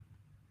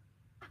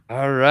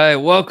All right,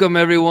 welcome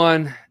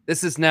everyone.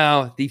 This is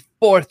now the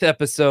 4th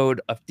episode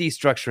of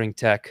Destructuring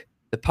Tech,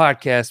 the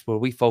podcast where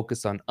we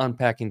focus on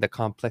unpacking the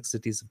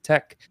complexities of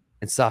tech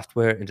and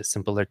software into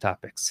simpler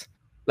topics.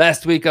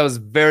 Last week, I was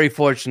very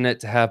fortunate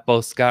to have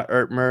both Scott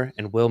Ertmer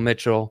and Will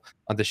Mitchell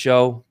on the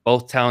show,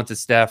 both talented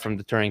staff from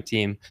the Turing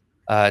team,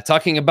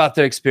 talking about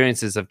their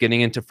experiences of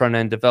getting into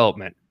front-end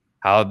development,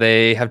 how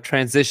they have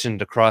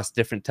transitioned across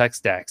different tech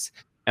stacks,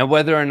 and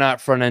whether or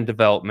not front-end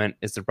development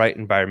is the right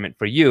environment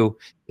for you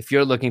if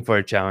you're looking for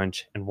a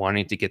challenge and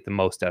wanting to get the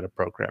most out of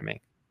programming.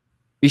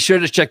 Be sure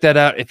to check that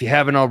out if you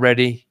haven't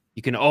already.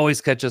 You can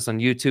always catch us on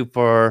YouTube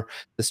for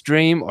the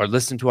stream or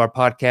listen to our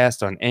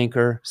podcast on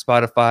Anchor,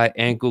 Spotify,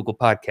 and Google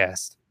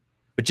Podcasts.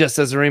 But just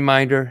as a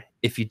reminder,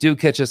 if you do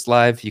catch us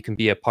live, you can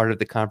be a part of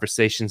the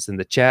conversations in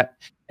the chat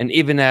and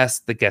even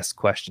ask the guest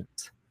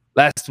questions.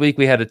 Last week,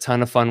 we had a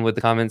ton of fun with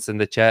the comments in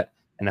the chat,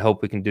 and I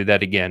hope we can do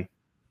that again.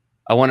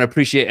 I want to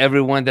appreciate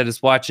everyone that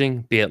is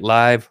watching, be it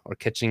live or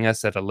catching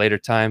us at a later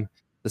time.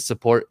 The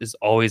support is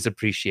always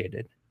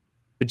appreciated.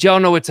 But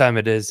y'all know what time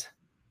it is.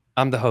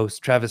 I'm the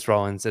host, Travis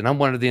Rollins, and I'm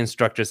one of the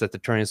instructors at the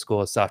Turing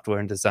School of Software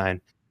and Design.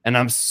 And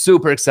I'm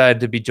super excited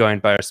to be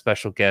joined by our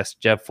special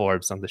guest, Jev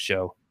Forsberg, on the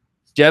show.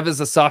 Jev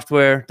is a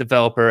software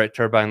developer at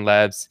Turbine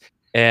Labs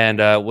and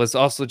was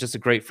also just a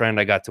great friend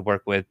I got to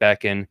work with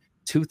back in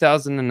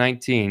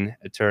 2019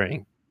 at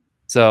Turing.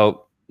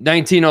 So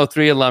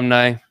 1903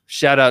 alumni.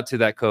 Shout out to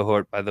that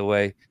cohort, by the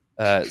way.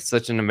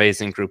 Such an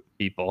amazing group of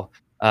people.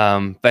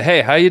 But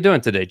hey, how are you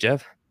doing today,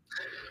 Jev?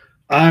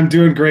 I'm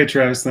doing great,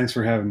 Travis. Thanks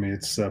for having me.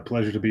 It's a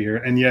pleasure to be here.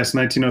 And yes,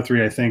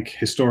 1903, I think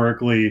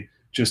historically,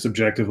 just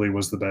objectively,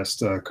 was the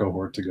best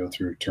cohort to go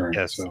through Turing.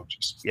 Yes. So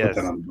just put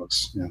that on the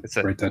books.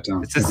 Yeah, write that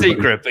down. It's a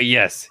secret, but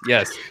yes.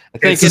 I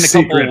think in a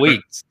couple of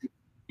weeks.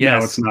 Yes.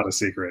 No, it's not a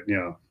secret.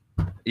 Yeah.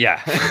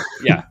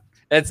 Yeah.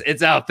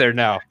 It's out there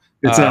now.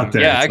 It's out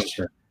there. Yeah,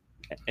 actually.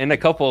 In a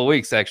couple of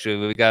weeks,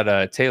 actually, we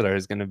got Taylor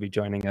is going to be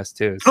joining us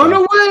too. So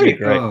no way!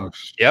 Oh,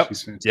 yep.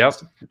 It's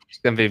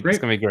gonna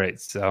be great.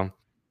 So,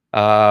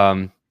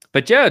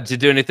 but yeah, did you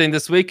do anything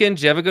this weekend?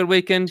 Did you have a good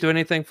weekend? Do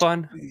anything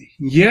fun?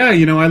 Yeah,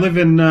 I live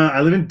in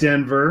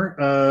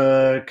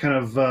Denver, kind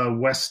of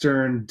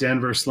western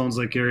Denver, Sloan's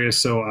Lake area.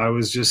 So I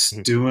was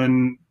just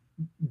doing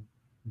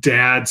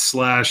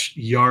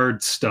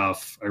dad/yard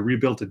stuff. I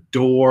rebuilt a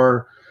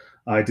door.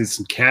 I did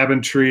some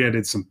cabinetry. I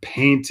did some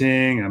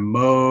painting. I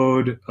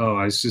mowed. Oh,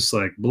 I was just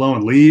like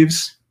blowing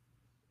leaves.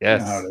 Yes.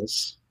 You know how it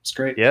is. It's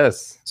great.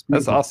 Yes.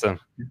 That's awesome.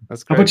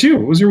 That's great. How about you?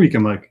 What was your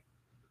weekend like?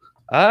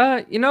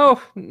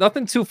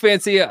 Nothing too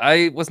fancy.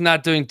 I was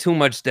not doing too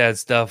much dad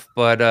stuff,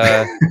 but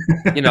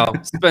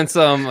spent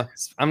some.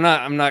 I'm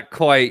not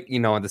quite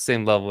on the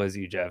same level as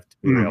you, Jeff, to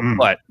be real.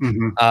 But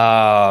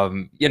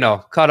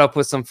caught up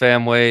with some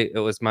family. It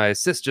was my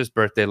sister's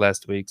birthday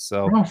last week,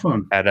 so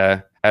fun.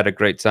 Had a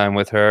great time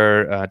with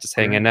her, just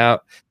hanging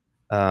out.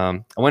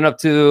 I went up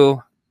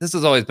to. This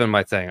has always been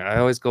my thing. I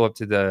always go up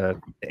to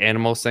the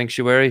animal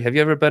sanctuary. Have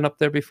you ever been up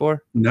there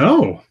before?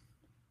 No.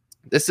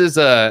 This is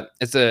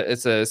it's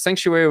a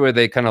sanctuary where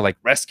they kind of like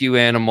rescue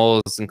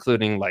animals,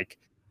 including like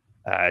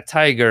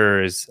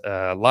tigers,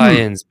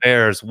 lions,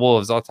 bears,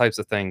 wolves, all types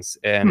of things.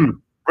 And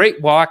great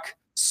walk,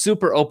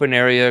 super open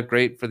area,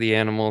 great for the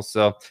animals.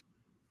 So a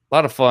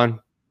lot of fun.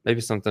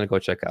 Maybe something to go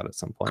check out at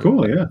some point.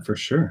 Cool, yeah, for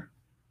sure.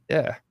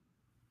 Yeah.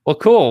 Well,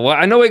 cool. Well,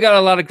 I know we got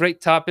a lot of great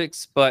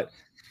topics, but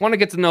I want to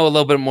get to know a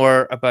little bit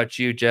more about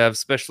you, Jev,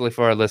 especially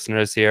for our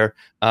listeners here.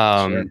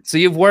 Sure. So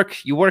you work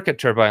at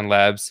Turbine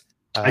Labs.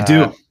 I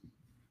do.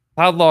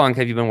 How long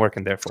have you been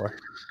working there for?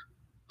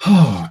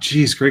 Oh,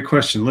 geez, great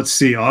question. Let's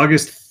see.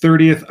 August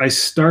 30th. I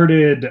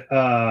started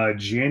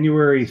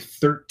January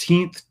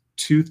 13th,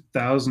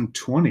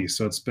 2020.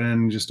 So it's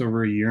been just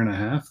over a year and a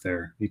half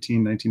there,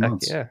 18, 19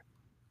 months. Yeah.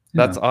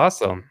 That's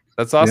awesome.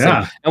 That's awesome.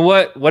 Yeah. And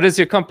what is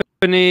your company?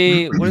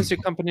 What does your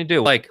company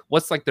do? Like,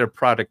 what's like their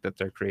product that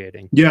they're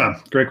creating? Yeah,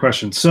 great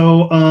question.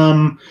 So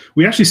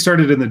we actually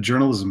started in the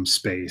journalism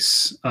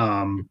space,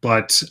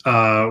 but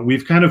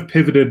we've kind of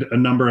pivoted a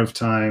number of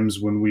times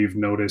when we've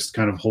noticed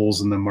kind of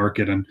holes in the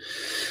market. And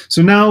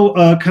so now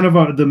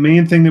the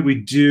main thing that we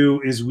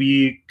do is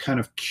we kind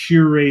of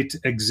curate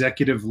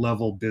executive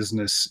level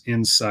business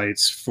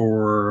insights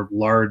for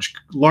large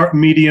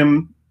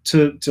medium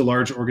to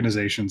large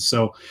organizations.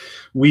 So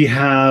we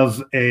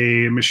have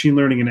a machine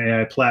learning and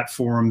AI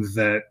platform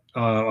that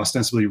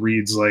ostensibly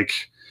reads like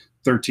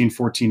 13,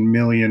 14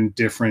 million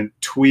different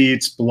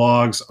tweets,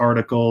 blogs,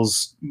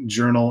 articles,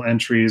 journal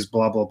entries,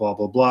 blah, blah, blah,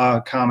 blah,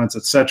 blah, comments,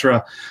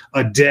 etc.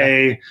 a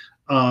day.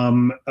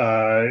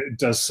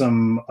 Does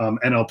some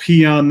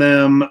NLP on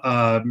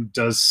them,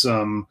 does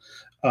some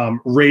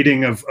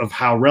rating of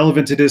how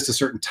relevant it is to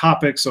certain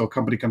topics. So a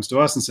company comes to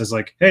us and says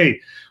like, hey,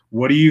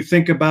 what do you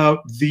think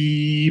about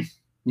the,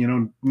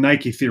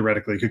 Nike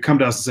theoretically could come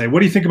to us and say,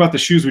 what do you think about the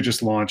shoes we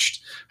just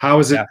launched? How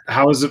is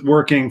it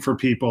working for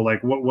people?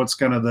 Like what's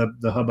kind of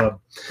the hubbub?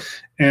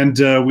 And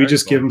we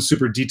just give them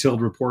super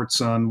detailed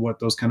reports on what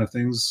those kind of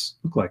things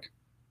look like.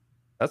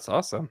 That's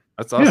awesome.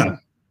 That's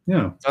awesome.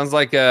 Yeah. Sounds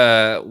like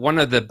one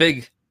of the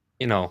big,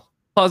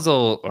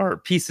 puzzle or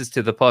pieces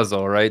to the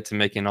puzzle, right, to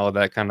making all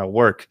that kind of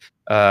work.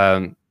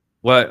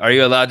 What are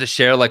you allowed to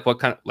share? Like what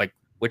kind of, like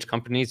which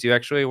companies you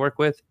actually work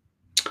with?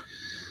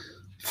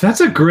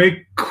 That's a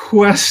great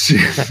question.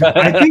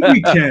 I think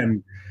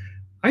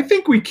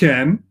we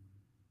can.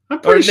 I'm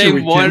pretty sure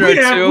we can.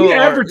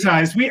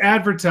 We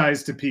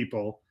advertise to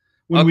people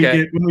when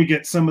we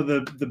get some of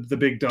the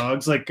big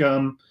dogs. Like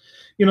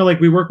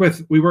like we work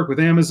with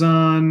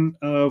Amazon.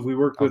 We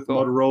worked with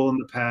Motorola in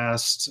the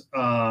past.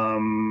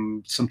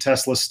 Some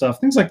Tesla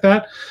stuff, things like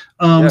that.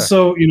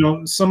 So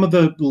some of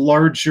the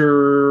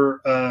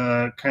larger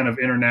kind of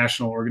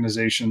international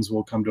organizations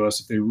will come to us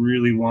if they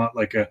really want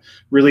like a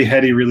really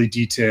heady, really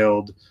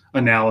detailed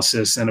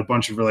analysis and a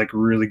bunch of like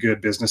really good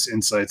business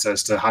insights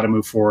as to how to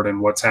move forward and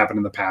what's happened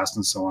in the past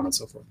and so on and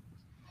so forth.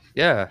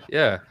 Yeah.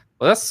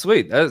 Well, that's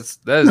sweet. That is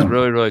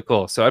really, really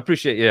cool. So I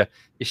appreciate you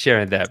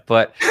sharing that.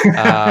 But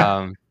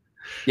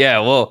yeah,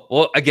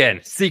 well,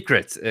 again,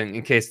 secrets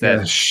in case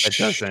that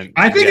doesn't.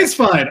 I think it's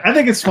fine.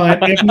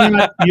 If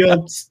not,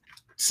 you'll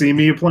see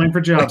me applying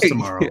for jobs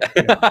tomorrow.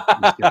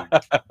 Yeah,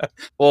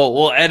 well,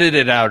 we'll edit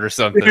it out or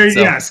something.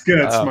 Yes,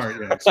 good, smart.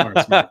 Yeah, smart.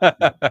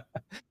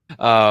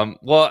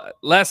 Well,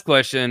 last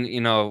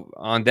question,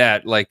 on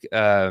that, like,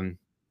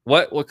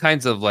 what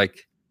kinds of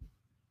like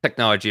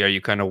technology are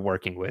you kind of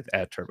working with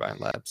at Turbine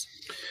Labs?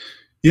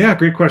 Yeah,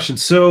 great question.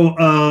 So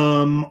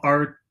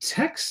our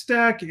tech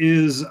stack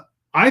is,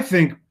 I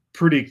think,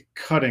 pretty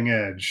cutting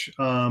edge.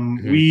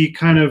 We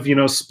kind of,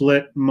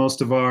 split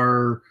most of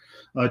our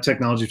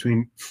technology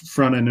between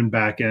front end and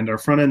back end. Our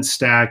front end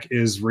stack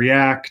is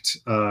React,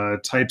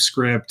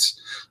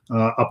 TypeScript,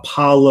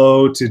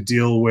 Apollo to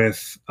deal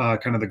with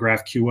kind of the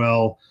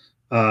GraphQL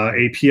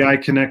API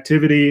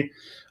connectivity.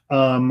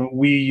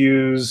 We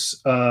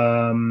use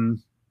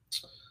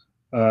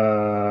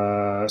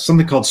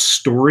something called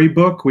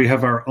Storybook. We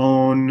have our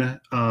own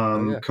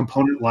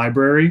component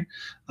library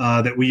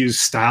that we use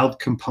styled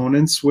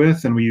components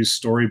with, and we use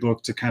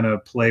Storybook to kind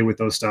of play with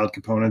those styled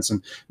components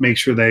and make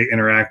sure they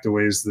interact the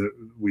ways that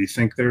we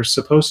think they're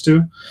supposed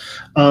to.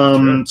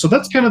 So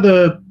that's kind of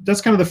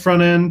the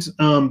front end.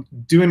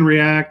 Doing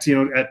React,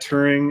 at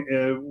Turing,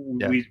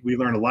 we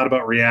learned a lot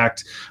about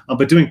React,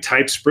 but doing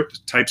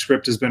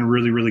TypeScript has been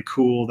really, really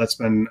cool. That's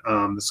been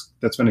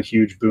a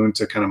huge boon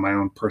to kind of my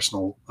own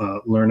personal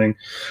learning.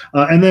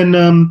 And then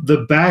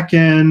the back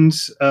end,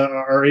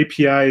 our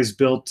API is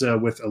built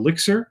with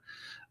Elixir.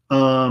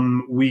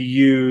 We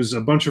use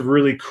a bunch of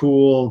really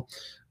cool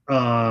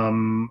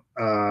kind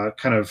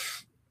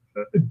of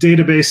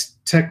database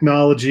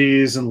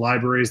technologies and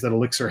libraries that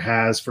Elixir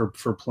has for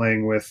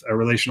playing with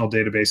relational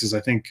databases. I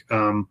think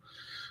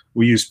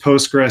we use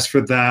Postgres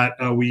for that.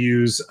 We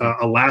use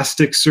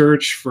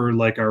Elasticsearch for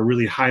like our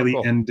really highly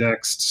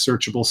indexed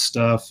searchable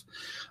stuff.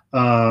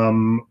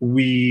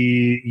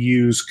 We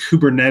use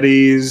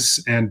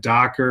Kubernetes and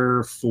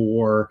Docker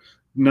for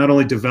not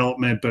only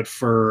development, but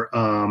for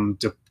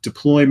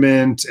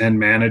deployment and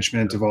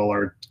management of all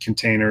our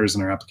containers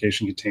and our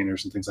application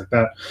containers and things like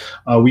that.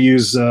 We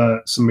use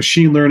some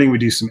machine learning. We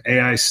do some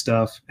AI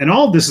stuff. And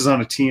all of this is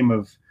on a team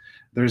of,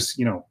 there's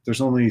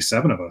only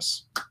 7 of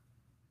us.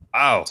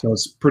 Wow. So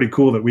it's pretty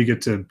cool that we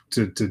get to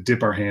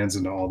dip our hands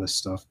into all this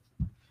stuff.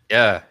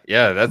 Yeah,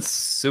 that's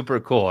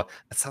super cool.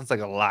 That sounds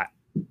like a lot.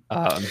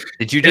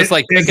 Did you just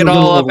pick it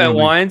all up at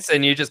once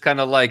and you just kind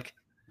of like,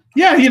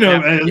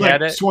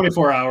 like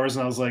 24 hours,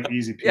 and I was like,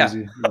 easy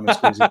peasy.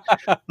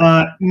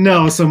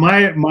 No, so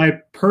my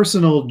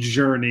personal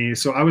journey,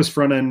 so I was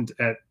front end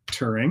at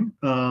Turing.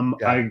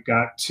 I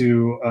got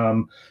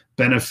to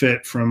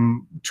benefit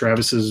from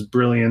Travis's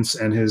brilliance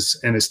and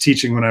his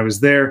teaching when I was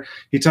there.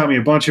 He taught me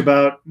a bunch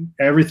about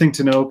everything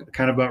to know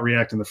kind of about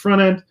React in the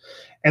front end.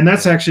 And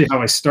that's actually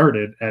how I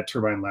started at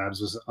Turbine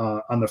Labs, was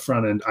on the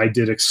front end. I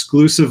did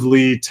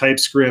exclusively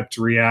TypeScript,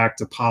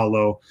 React,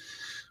 Apollo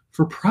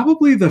for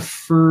probably the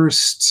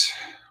first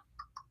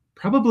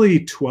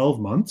 12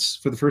 months,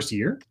 for the first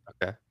year.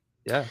 Okay.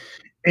 Yeah.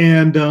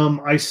 And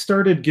I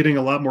started getting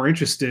a lot more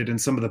interested in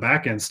some of the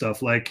back end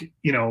stuff. Like,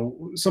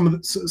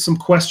 some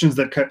questions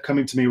that kept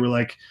coming to me were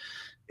like,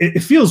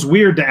 it feels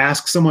weird to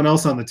ask someone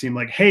else on the team,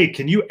 like, hey,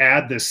 can you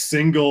add this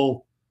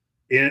single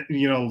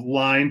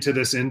line to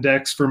this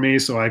index for me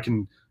so I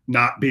can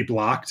not be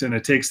blocked? And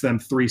it takes them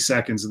 3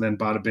 seconds, and then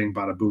bada bing,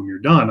 bada boom, you're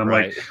done. I'm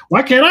like,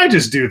 why can't I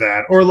just do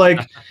that? Or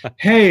like,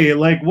 hey,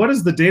 like, what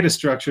is the data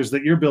structures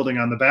that you're building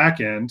on the back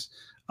end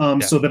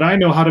so that I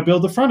know how to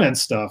build the front end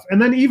stuff?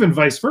 And then even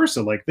vice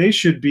versa, like they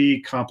should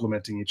be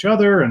complementing each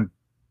other. And,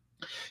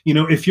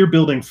 if you're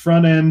building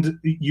front end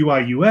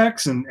UI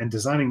UX and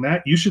designing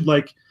that, you should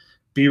like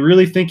be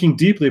really thinking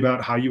deeply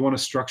about how you want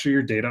to structure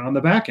your data on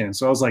the back end.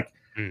 So I was like,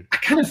 I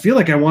kind of feel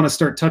like I want to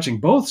start touching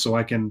both so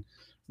I can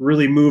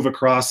really move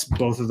across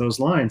both of those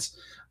lines.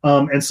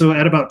 And so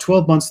at about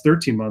 12 months,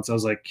 13 months, I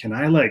was like, can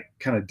I like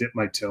kind of dip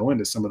my toe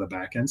into some of the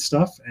back end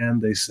stuff? And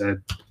they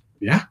said,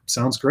 yeah,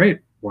 sounds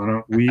great. Why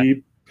don't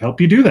we help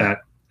you do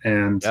that?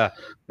 And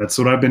that's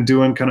what I've been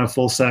doing, kind of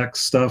full stack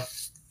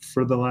stuff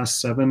for the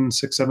last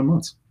 6, 7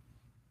 months.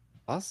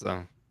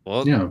 Awesome.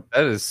 Well, Yeah.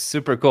 that is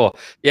super cool.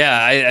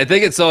 Yeah, I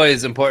think it's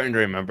always important to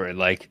remember,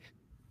 like,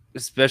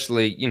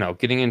 especially,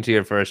 getting into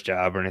your first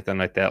job or anything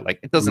like that, like,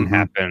 it doesn't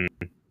happen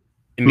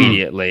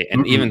immediately.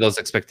 And even those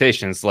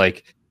expectations,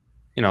 like,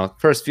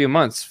 first few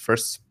months,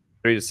 first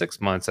 3 to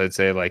 6 months, I'd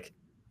say, like,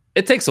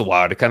 it takes a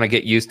while to kind of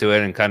get used to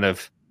it and kind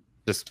of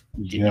just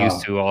get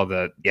used to all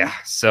the,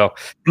 so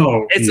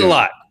it's a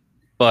lot,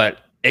 but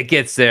it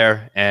gets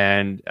there,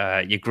 and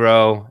you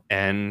grow,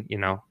 and,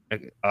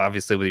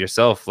 obviously with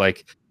yourself,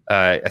 like,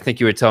 I think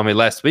you were telling me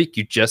last week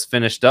you just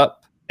finished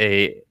up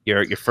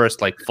your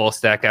first like full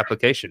stack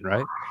application,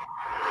 right?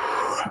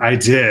 I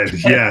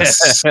did,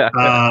 yes.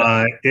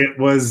 It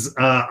was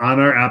on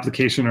our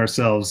application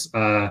ourselves.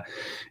 On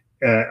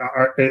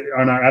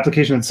our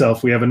application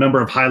itself, we have a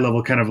number of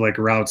high-level kind of like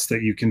routes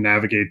that you can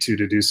navigate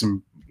to do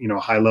some,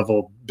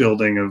 high-level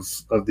building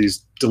of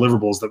these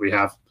deliverables that we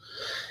have.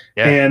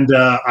 Yeah. And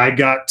I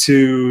got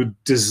to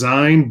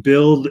design,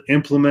 build,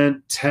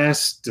 implement,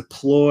 test,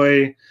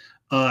 deploy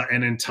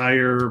an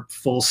entire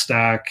full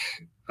stack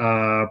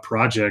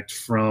project,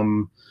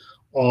 from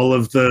all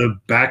of the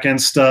backend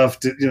stuff,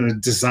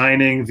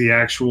 designing the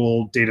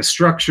actual data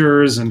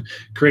structures and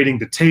creating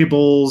the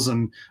tables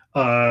and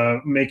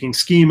making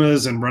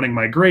schemas and running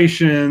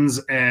migrations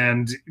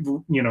and,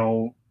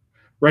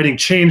 writing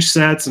change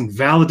sets and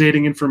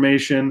validating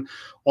information,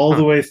 all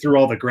the way through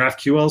all the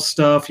GraphQL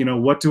stuff.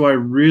 What do I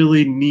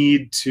really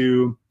need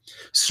to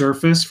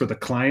surface for the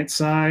client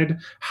side?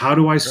 How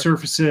do I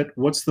surface it?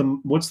 What's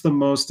the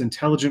most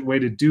intelligent way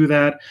to do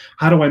that?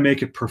 How do I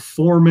make it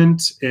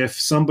performant? If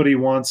somebody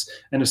wants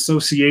an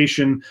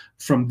association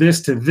from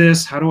this to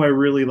this, how do I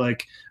really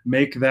like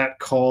make that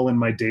call in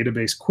my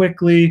database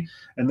quickly?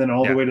 And then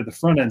all the way to the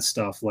front end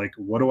stuff, like,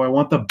 what do I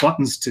want the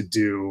buttons to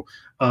do?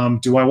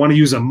 Do I want to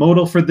use a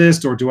modal for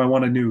this, or do I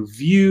want a new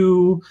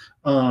view?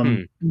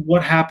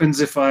 What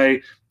happens if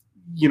I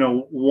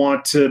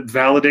want to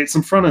validate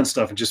some front end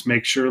stuff and just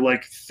make sure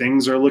like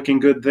things are looking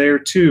good there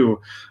too?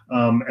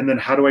 And then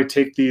how do I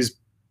take these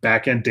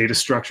back end data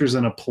structures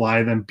and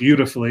apply them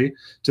beautifully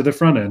to the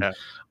front end?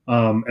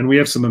 And we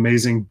have some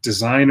amazing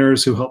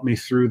designers who helped me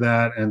through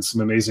that, and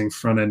some amazing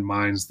front end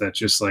minds that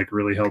just like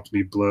really helped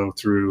me blow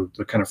through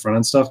the kind of front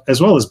end stuff,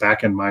 as well as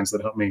back end minds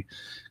that helped me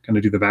kind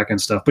of do the back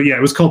end stuff. But yeah,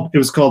 it was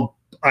called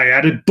I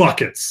added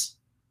buckets.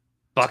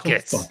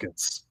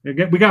 Buckets. We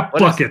got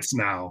buckets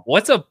now.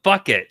 What's a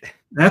bucket?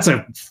 That's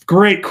a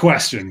great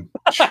question,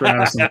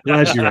 Travis. I'm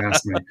glad you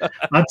asked me.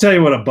 I'll tell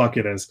you what a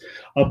bucket is.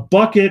 A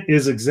bucket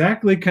is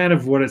exactly kind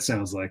of what it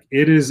sounds like.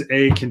 It is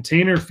a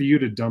container for you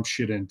to dump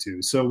shit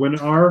into. So when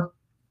our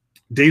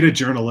data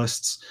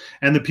journalists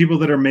and the people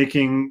that are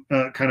making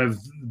kind of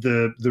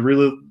the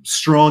really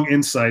strong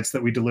insights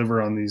that we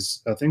deliver on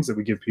these things that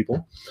we give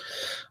people,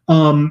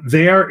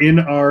 they are in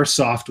our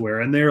software,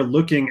 and they're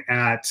looking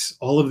at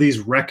all of these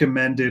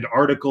recommended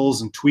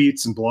articles and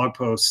tweets and blog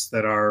posts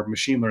that our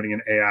machine learning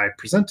and AI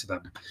present to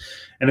them.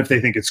 And if they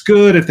think it's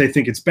good, if they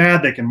think it's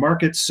bad, they can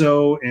mark it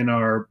so in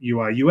our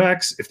UI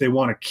UX. If they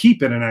want to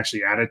keep it and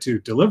actually add it to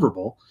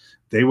deliverable,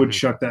 they would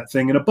chuck that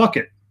thing in a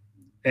bucket.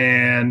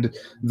 And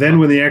then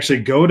when they actually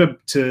go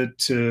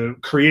to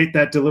create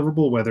that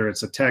deliverable, whether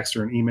it's a text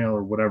or an email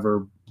or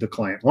whatever the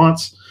client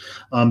wants,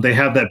 they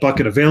have that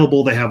bucket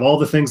available. They have all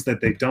the things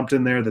that they dumped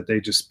in there that they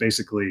just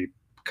basically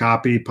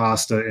copy,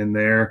 pasta in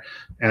there,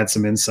 add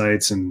some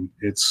insights, and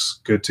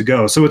it's good to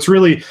go. So it's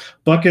really,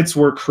 buckets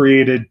were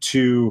created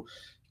to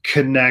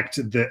connect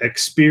the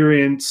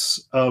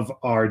experience of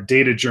our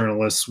data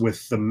journalists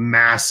with the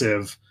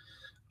massive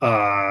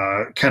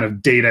kind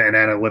of data and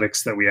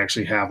analytics that we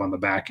actually have on the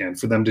back end,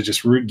 for them to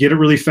just get it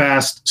really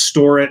fast,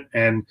 store it,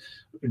 and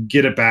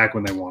get it back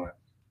when they want it.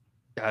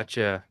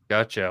 Gotcha.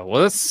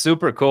 Well, that's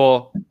super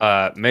cool.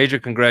 Major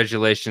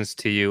congratulations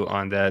to you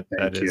on that.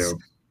 Thank you.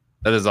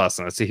 That is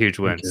awesome. That's a huge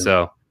win.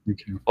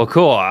 Thank you. Well,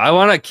 cool. I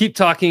want to keep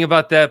talking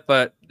about that,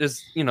 but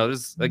there's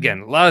again,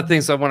 a lot of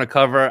things I want to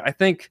cover. I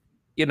think,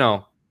 it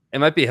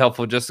might be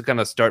helpful just to kind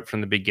of start from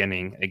the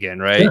beginning again,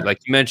 right? Sure. Like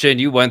you mentioned,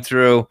 you went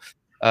through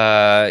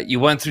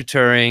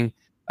Turing.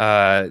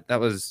 That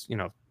was,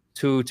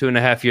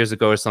 2.5 years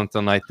ago or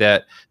something like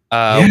that.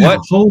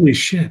 Holy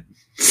shit.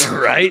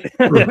 Right?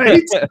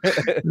 Right?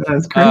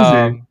 That's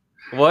crazy.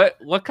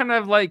 What kind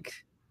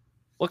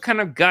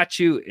of got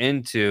you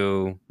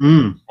into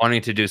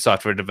wanting to do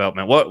software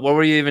development? What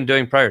were you even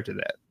doing prior to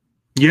that?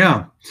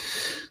 Yeah.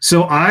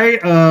 So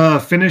I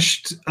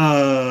finished,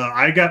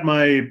 I got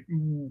my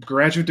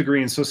graduate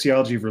degree in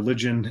sociology of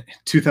religion in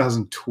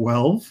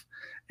 2012,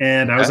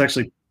 and I was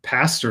actually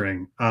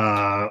pastoring.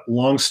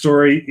 Long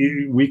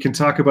story, we can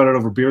talk about it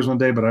over beers one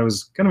day, but I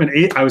was kind of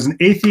an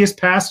atheist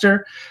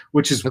pastor,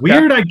 which is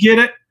weird. I get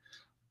it,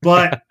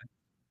 but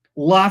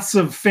lots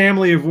of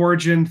family of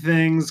origin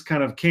things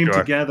kind of came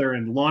together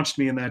and launched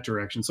me in that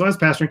direction. So I was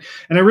pastoring,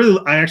 and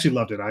I actually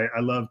loved it. I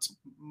loved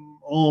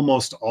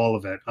almost all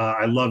of it.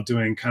 I loved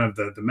doing kind of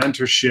the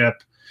mentorship,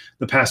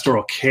 the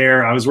pastoral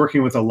care. I was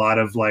working with a lot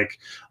of like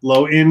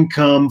low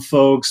income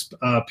folks,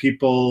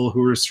 people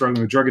who were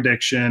struggling with drug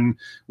addiction,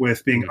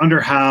 with being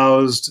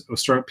underhoused,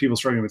 people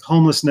struggling with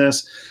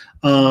homelessness.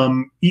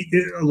 A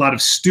lot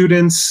of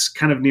students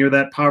kind of near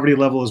that poverty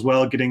level as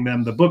well, getting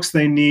them the books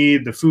they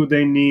need, the food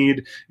they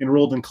need,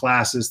 enrolled in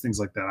classes, things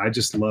like that. I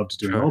just loved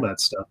doing all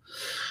that stuff.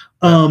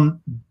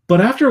 But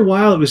after a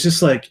while, it was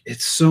just like,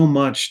 it's so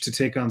much to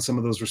take on some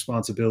of those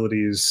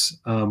responsibilities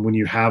when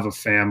you have a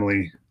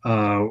family.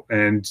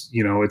 And,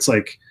 you know, it's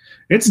like,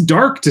 it's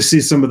dark to see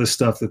some of the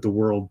stuff that the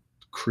world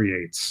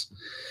creates.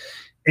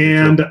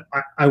 And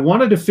I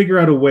wanted to figure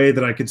out a way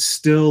that I could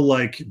still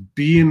like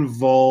be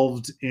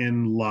involved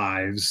in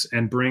lives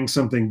and bring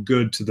something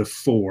good to the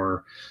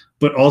fore,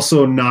 but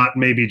also not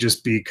maybe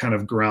just be kind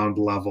of ground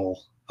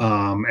level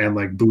and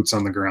like boots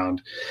on the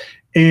ground.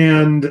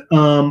 And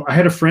I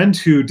had a friend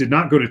who did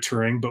not go to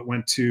Turing, but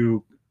went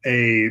to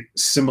a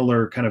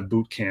similar kind of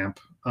boot camp,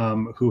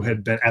 who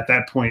had been at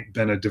that point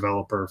been a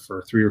developer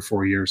for 3 or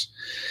 4 years.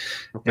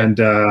 Okay. And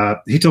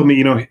he told me,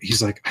 you know,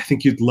 he's like, I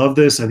think you'd love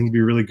this. I think you'd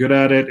be really good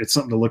at it. It's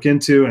something to look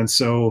into. And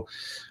so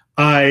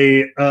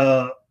I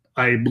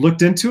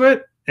looked into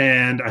it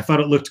and I thought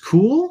it looked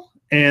cool.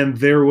 And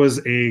there was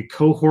a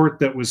cohort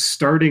that was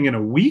starting in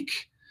a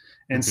week.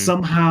 And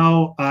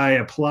somehow I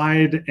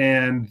applied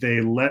and they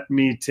let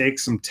me take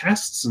some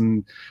tests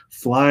and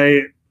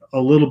fly a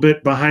little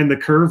bit behind the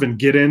curve and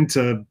get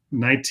into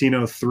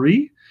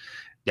 1903.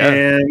 Yeah.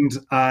 And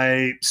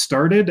I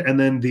started, and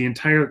then the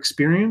entire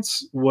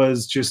experience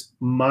was just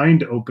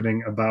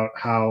mind-opening about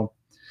how,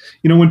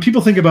 you know, when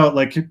people think about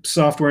like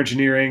software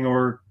engineering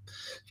or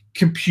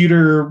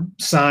computer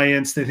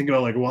science, they think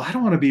about like, well, I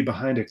don't want to be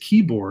behind a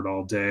keyboard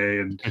all day,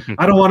 and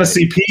I don't want to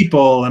see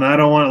people, and I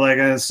don't want to like,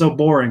 it's so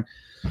boring.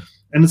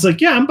 And it's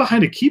like, yeah, I'm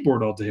behind a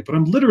keyboard all day, but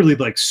I'm literally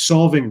like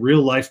solving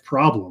real life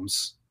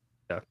problems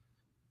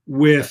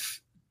with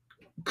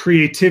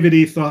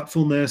creativity,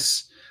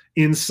 thoughtfulness,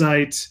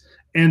 insight,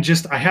 and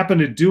just I happen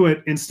to do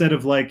it instead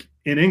of like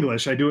in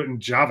English, I do it in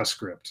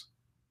JavaScript.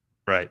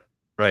 Right.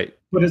 But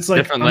it's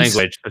like different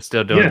language, but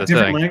still doing the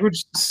different thing.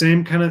 Language,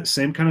 same kind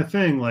of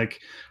thing. Like,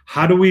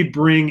 how do we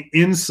bring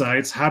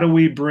insights? How do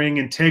we bring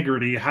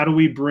integrity? How do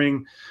we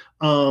bring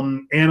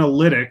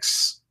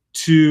analytics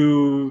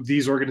to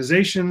these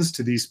organizations,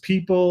 to these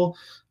people,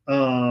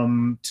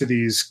 to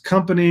these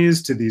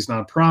companies, to these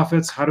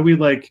nonprofits? How do we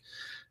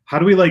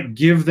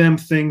give them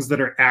things that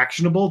are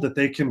actionable that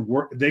they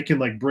can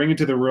like bring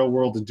into the real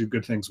world and do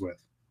good things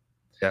with?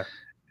 Yeah.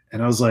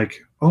 And I was like,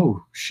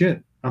 oh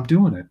shit, I'm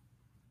doing it.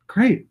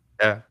 Great.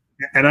 Yeah.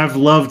 And I've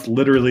loved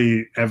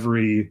literally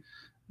every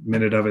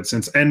minute of it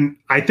since. And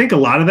I think a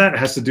lot of that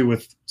has to do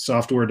with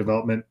software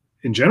development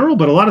in general,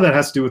 but a lot of that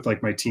has to do with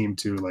like my team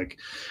too. Like,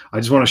 I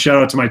just want to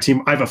shout out to my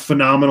team. I have a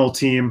phenomenal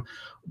team,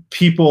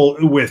 people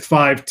with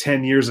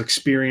 5-10 years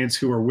experience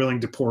who are willing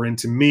to pour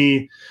into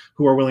me,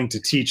 who are willing to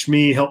teach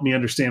me, help me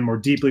understand more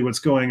deeply what's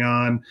going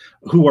on,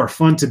 who are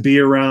fun to be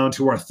around,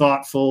 who are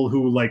thoughtful,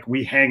 who like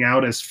we hang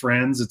out as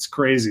friends. It's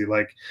crazy.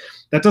 Like,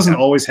 that doesn't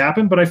always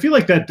happen, but I feel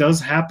like that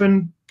does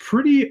happen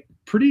pretty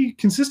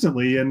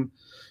consistently in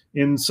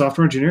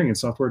software engineering and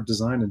software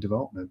design and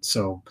development.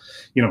 So,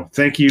 you know,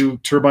 thank you,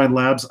 Turbine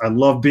Labs. I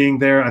love being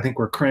there. I think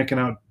we're cranking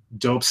out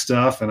dope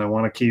stuff, and I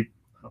want to keep,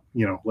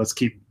 you know, let's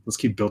keep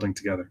building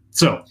together.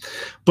 So,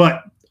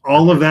 but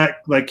all of that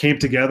like came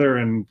together,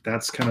 and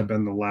that's kind of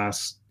been the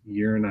last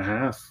year and a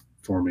half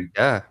for me.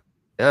 Yeah.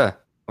 Well,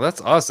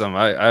 that's awesome.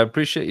 I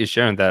appreciate you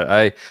sharing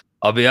that.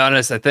 I'll be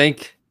honest, I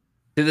think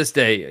to this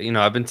day, you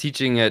know, I've been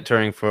teaching at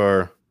Turing for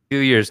a few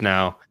years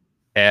now,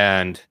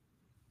 and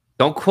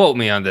don't quote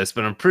me on this,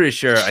 but I'm pretty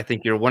sure I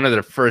think you're one of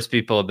the first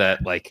people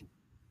that like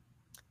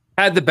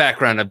had the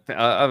background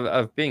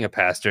of being a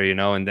pastor, you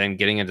know, and then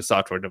getting into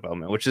software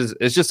development, which is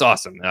just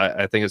awesome.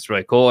 I think it's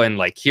really cool. And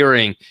like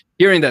hearing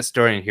that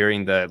story and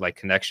hearing the like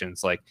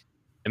connections, like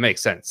it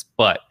makes sense.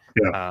 But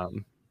I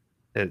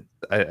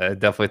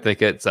definitely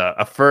think it's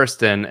a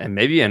first and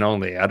maybe an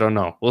only. I don't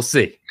know. We'll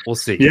see.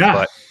 Yeah.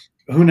 But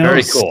who knows?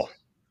 Very cool.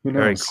 Who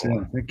knows? Very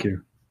cool. Yeah, thank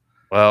you.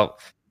 Well,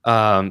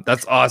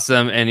 that's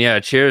awesome. And yeah,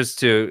 cheers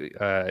to,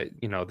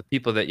 you know, the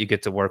people that you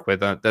get to work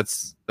with.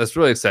 That's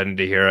really exciting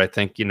to hear. I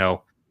think, you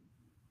know,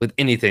 with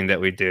anything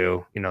that we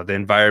do, you know, the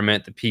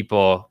environment, the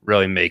people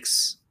really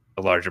makes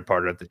a larger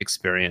part of the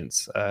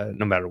experience,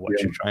 no matter what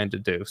you're trying to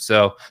do.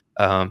 So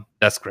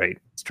that's great.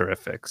 It's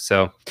terrific.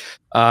 So,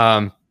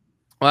 well,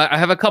 I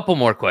have a couple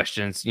more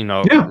questions, you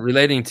know,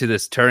 relating to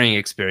this Turing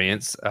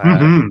experience.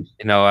 You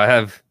know, I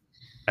have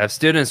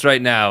students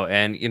right now,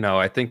 and, you know,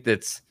 I think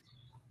it's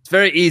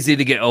very easy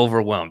to get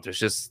overwhelmed.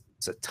 It's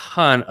a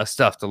ton of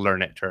stuff to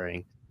learn at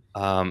Turing.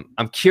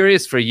 I'm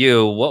curious for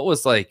you, what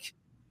was like,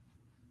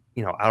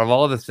 you know, out of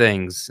all the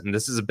things, and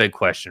this is a big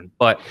question,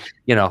 but,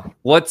 you know,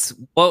 what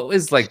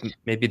was like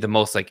maybe the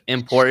most like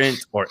important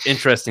or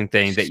interesting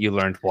thing that you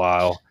learned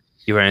while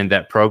you were in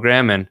that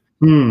program, and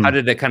how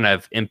did it kind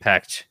of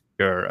impact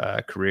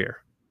your career?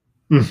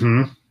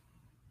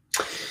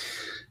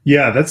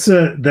 Yeah, that's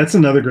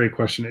another great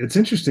question. It's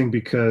interesting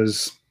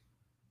because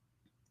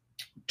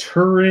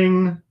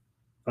Turing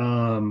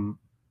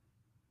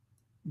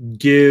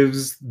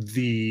gives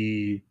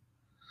the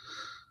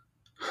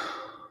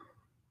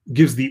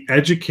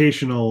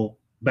educational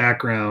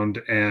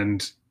background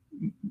and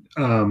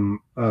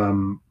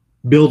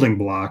building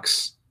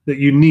blocks that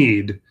you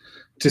need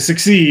to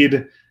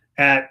succeed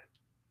at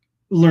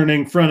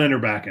learning front end or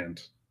back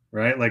end,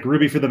 right? Like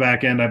Ruby for the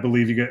back end, I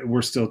believe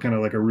we're still kind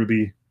of like a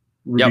Ruby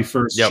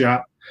first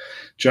shop.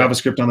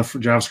 JavaScript on the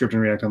JavaScript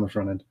and React on the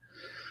front end.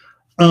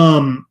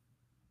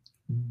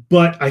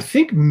 But I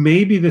think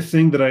maybe the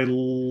thing that I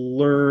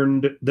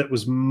learned that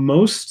was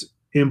most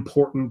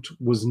important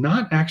was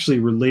not actually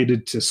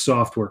related to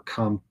software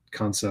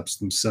concepts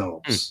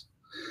themselves.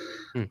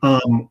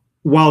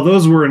 While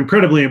those were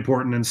incredibly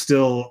important and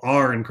still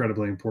are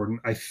incredibly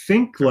important, I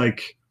think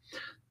like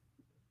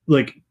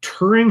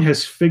Turing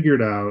has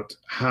figured out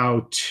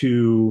how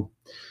to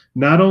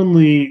not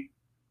only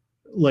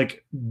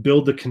like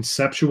build the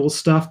conceptual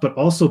stuff, but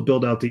also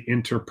build out the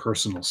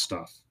interpersonal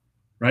stuff,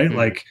 right?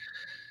 Like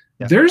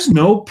there's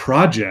no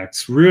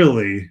projects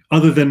really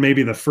other than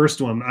maybe the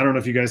first one. I don't know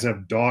if you guys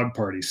have Dog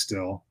Party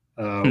still.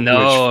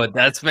 No,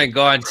 that's been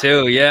gone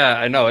too. Yeah,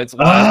 I know. It's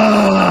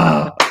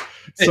wild.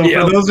 So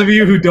for those of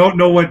you who don't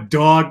know what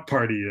Dog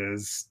Party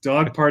is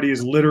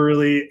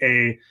literally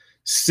a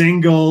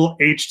single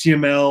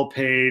HTML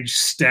page,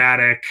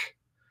 static.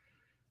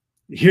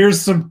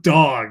 Here's some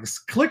dogs.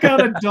 Click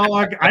on a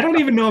dog. I don't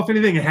even know if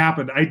anything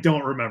happened. I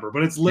don't remember,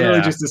 but it's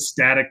literally just a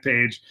static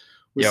page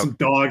with some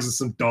dogs and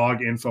some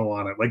dog info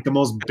on it. Like the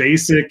most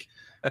basic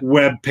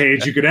web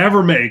page you could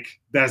ever make.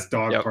 That's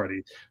Dog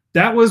Party.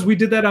 We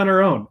did that on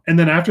our own. And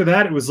then after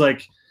that, it was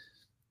like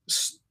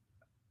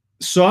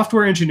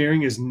software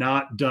engineering is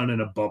not done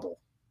in a bubble.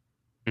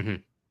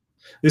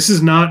 This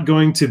is not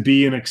going to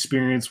be an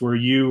experience where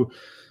you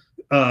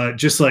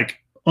just like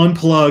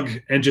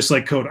unplug and just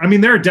like code. I mean,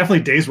 there are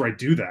definitely days where I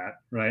do that,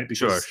 right?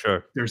 Because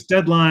there's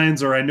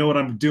deadlines or I know what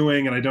I'm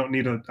doing and I don't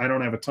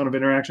have a ton of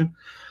interaction.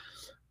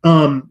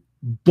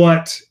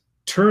 But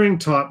Turing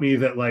taught me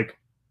that like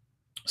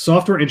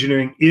software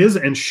engineering is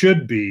and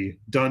should be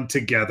done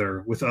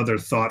together with other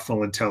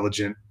thoughtful,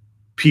 intelligent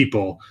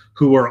people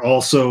who are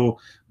also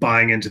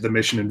buying into the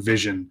mission and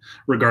vision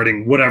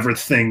regarding whatever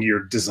thing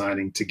you're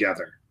designing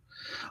together.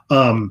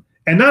 And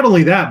not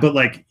only that, but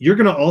like you're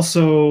going to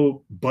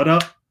also butt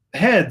up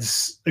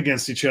heads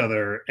against each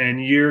other,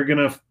 and you're going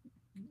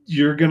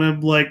to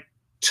like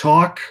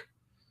talk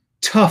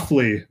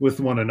toughly with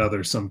one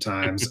another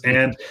sometimes.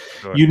 And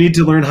you need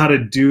to learn how to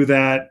do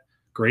that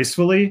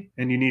gracefully,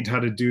 and you need how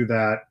to do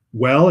that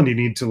well, and you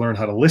need to learn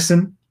how to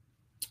listen,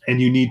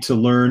 and you need to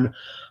learn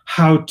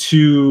how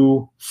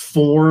to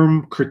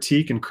form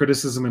critique and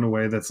criticism in a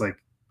way that's like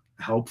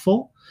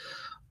helpful.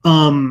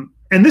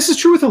 And this is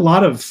true with a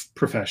lot of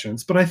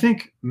professions, but I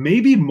think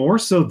maybe more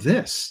so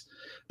this,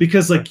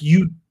 because like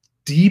you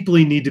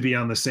deeply need to be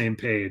on the same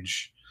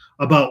page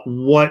about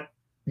what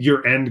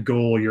your end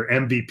goal, your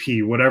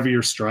MVP, whatever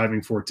you're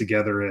striving for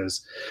together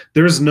is.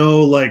 There's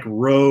no like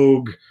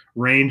rogue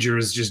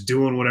rangers just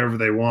doing whatever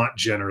they want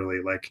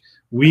generally. Like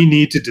we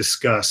need to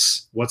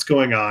discuss what's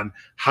going on,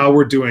 how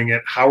we're doing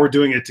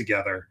it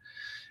together.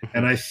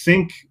 And I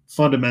think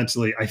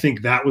fundamentally, I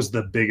think that was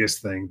the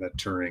biggest thing that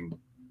Turing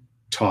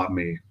taught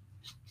me.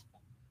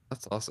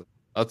 That's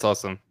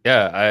awesome.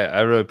 Yeah, I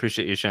really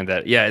appreciate you sharing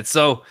that. Yeah, it's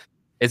so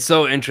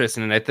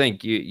interesting, and I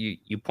think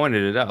you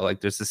pointed it out.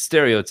 Like, there's a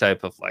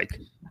stereotype of like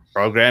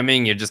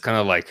programming. You're just kind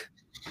of like,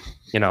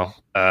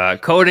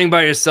 coding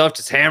by yourself,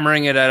 just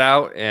hammering it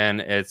out,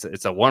 and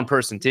it's a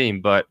one-person team.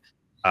 But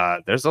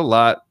there's a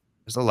lot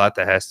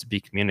that has to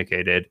be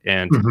communicated.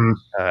 And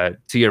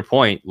to your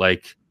point,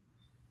 like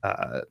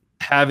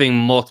having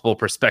multiple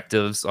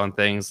perspectives on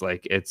things,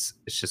 like it's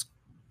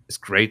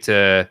great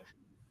to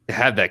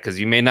have that, because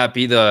you may not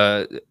be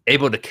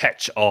able to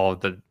catch all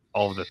of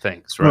the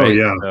things, right?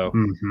 Oh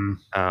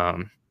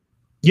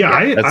yeah.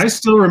 So, I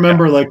still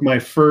remember like I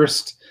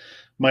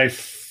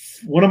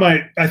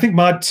think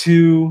mod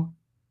 2,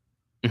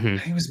 I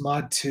think it was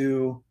mod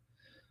 2,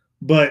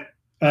 but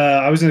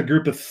I was in a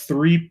group of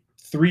three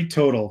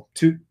total,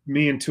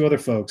 me and two other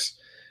folks,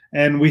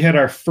 and we had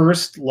our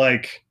first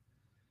like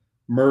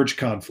merge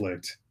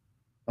conflict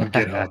on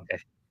GitHub.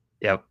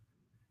 Yep.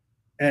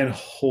 And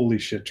holy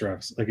shit,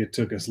 Travis, like it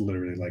took us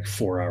literally like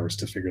 4 hours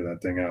to figure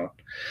that thing out.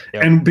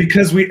 Yep.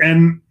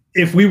 And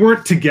if we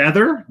weren't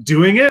together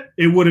doing it,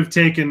 it would have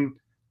taken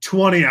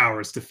 20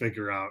 hours to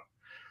figure out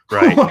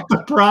what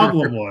the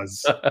problem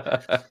was.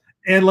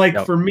 And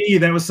like, for me,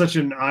 that was such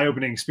an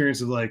eye-opening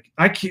experience of like,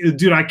 I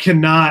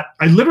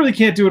literally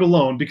can't do it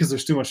alone because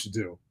there's too much to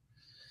do.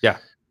 Yeah.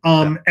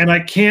 And I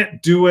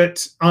can't do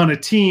it on a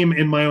team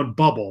in my own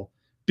bubble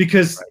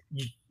because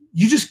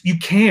you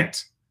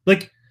can't.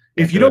 Like,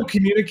 if you don't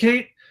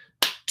communicate,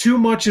 too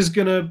much is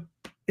gonna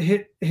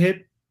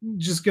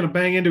just gonna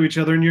bang into each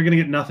other, and you're gonna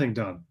get nothing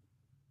done.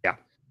 Yeah.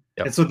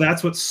 Yep. And so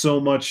that's what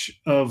so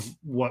much of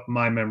what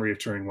my memory of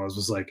Turing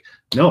was like,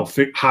 no,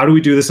 how do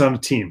we do this on a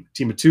team?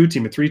 Team of 2,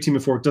 team of 3, team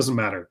of 4, it doesn't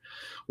matter.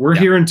 We're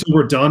here until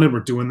we're done, and we're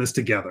doing this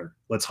together.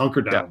 Let's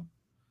hunker down.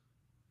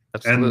 Yeah.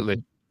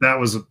 Absolutely. that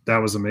was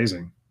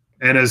amazing,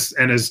 and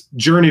has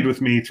journeyed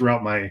with me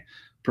throughout my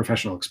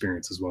professional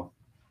experience as well.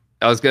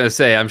 I was going to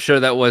say, I'm sure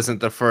that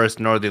wasn't the first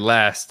nor the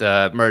last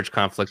merge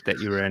conflict that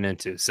you ran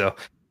into. So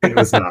it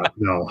was not.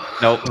 No.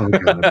 Nope. Oh,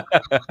 God.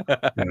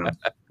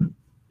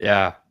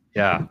 Yeah.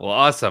 Well,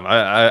 awesome.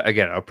 I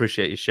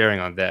appreciate you sharing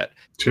on that.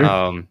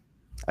 Sure.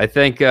 I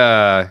think,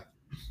 I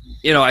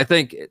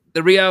think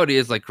the reality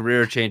is like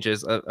career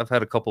changes. I've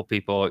had a couple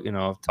people,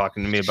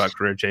 talking to me about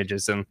career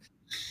changes, and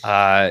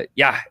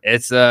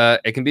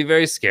it can be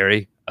very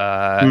scary.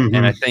 And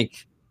I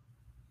think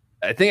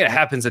it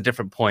happens at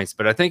different points,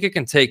 but I think it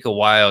can take a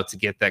while to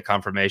get that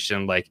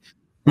confirmation. Like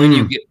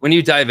when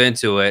you dive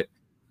into it,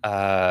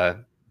 it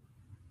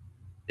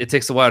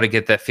takes a while to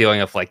get that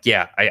feeling of like,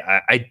 yeah,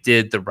 I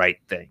did the right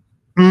thing.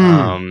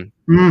 And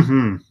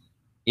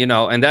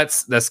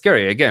that's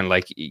scary. Again,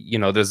 like,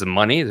 there's the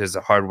money, there's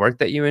the hard work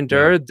that you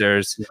endured.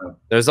 There's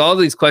all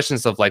these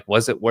questions of like,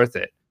 was it worth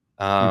it?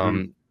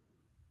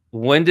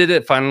 When did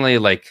it finally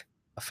like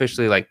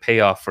officially like pay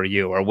off for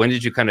you? Or when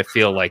did you kind of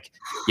feel like,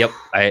 yep,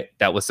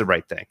 that was the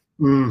right thing?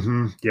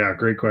 Yeah.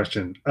 Great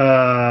question.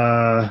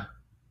 Yeah,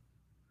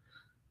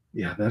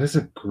 that is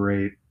a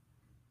great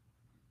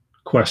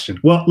question.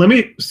 Well, let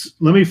me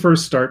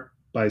first start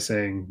by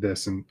saying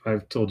this, and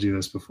I've told you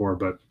this before,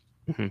 but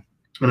and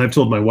I've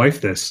told my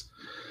wife this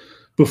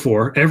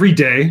before. Every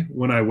day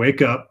when I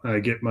wake up, I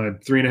get my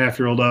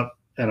 3.5-year-old up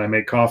and I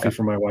make coffee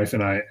for my wife,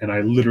 and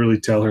I literally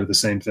tell her the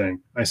same thing.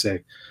 I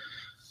say,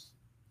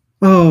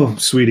 "Oh,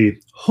 sweetie,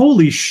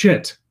 holy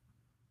shit.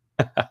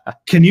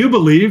 Can you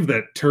believe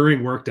that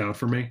Turing worked out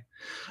for me?"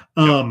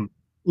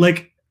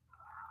 Like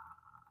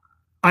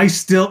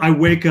I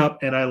wake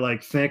up and I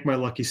like thank my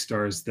lucky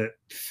stars that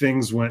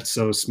things went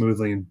so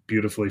smoothly and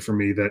beautifully for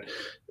me, that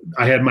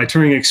I had my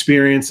Turing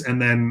experience,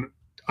 and then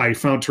I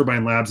found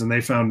Turbine Labs and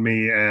they found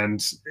me,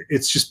 and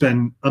it's just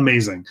been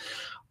amazing.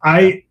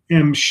 I'm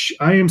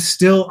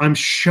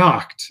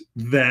shocked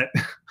that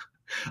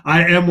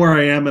I am where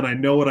I am, and I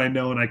know what I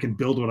know, and I can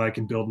build what I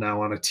can build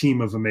now on a team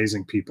of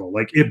amazing people.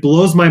 Like, it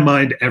blows my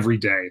mind every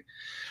day.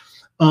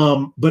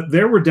 But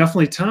there were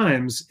definitely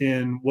times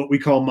in what we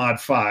call Mod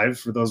 5,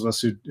 for those of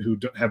us who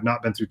have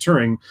not been through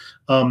Turing.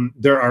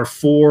 There are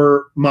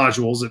 4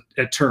 modules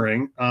at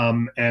Turing,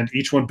 and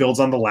each one builds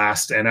on the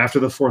last. And after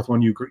the 4th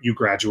one, you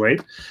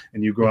graduate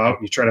and you go out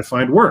and you try to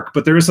find work.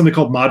 But there is something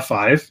called Mod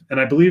 5,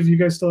 and I believe you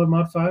guys still have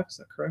Mod 5. Is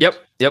that correct?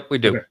 Yep, we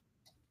do. Okay.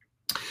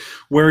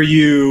 Where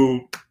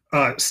you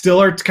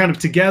still are kind of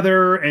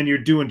together, and you're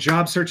doing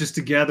job searches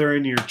together,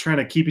 and you're trying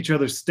to keep each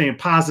other staying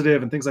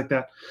positive and things like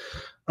that.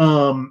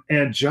 And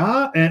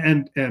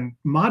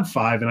Mod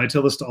 5, and I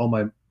tell this to all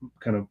my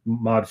kind of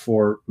Mod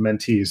 4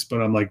 mentees, but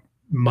I'm like,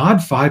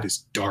 Mod 5 is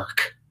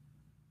dark.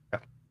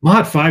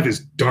 Mod 5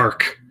 is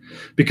dark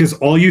because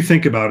all you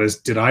think about is,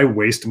 did I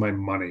waste my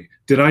money?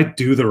 Did I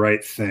do the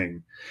right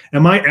thing?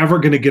 Am I ever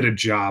going to get a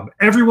job?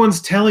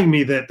 Everyone's telling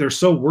me that they're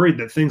so worried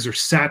that things are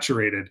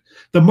saturated.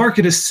 The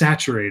market is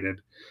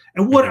saturated.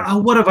 And what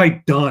have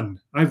I done?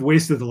 I've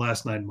wasted the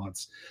last 9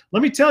 months.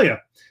 Let me tell you,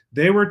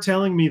 they were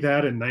telling me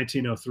that in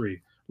 1903.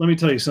 Let me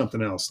tell you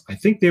something else. I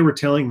think they were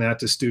telling that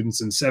to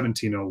students in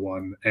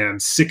 1701 and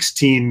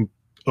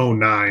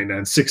 1609 and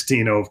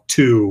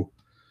 1602,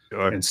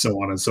 and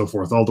so on and so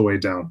forth, all the way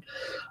down.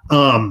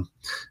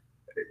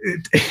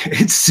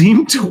 It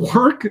seemed to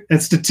work,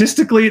 and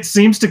statistically, it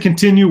seems to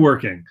continue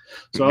working.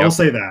 So I'll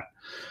say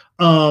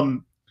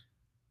that.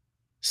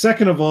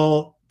 Second of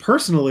all,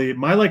 personally,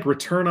 my like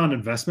return on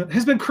investment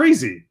has been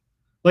crazy.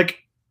 Like,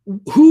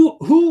 who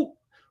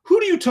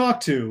do you talk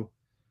to?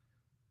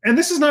 And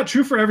this is not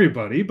true for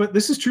everybody, but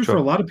this is true for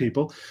a lot of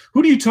people.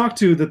 Who do you talk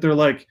to that they're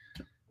like,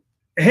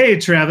 "Hey,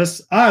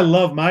 Travis, I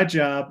love my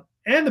job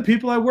and the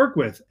people I work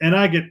with, and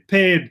I get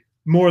paid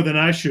more than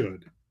I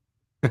should"?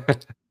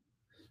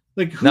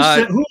 Like, who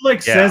says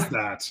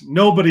that?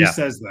 Nobody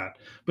says that.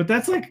 But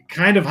that's like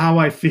kind of how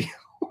I feel.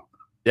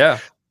 A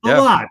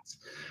lot.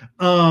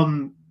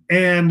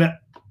 And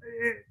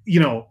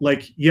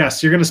like,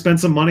 yes, you're going to spend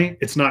some money.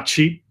 It's not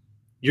cheap.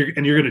 You're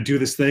going to do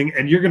this thing,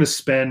 and you're going to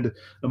spend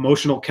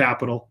emotional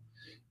capital.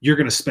 You're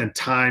going to spend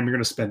time. You're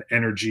going to spend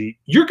energy.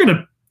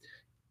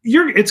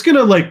 It's going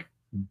to like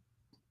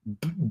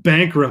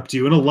bankrupt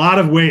you in a lot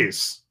of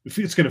ways.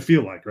 It's going to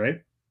feel like,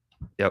 right?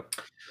 Yep.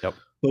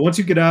 But once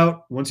you get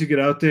out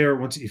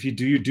there, if you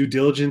do your due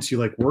diligence, you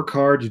like work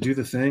hard, you do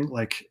the thing,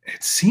 like,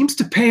 it seems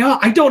to pay off.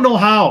 I don't know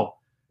how.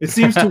 It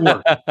seems to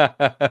work.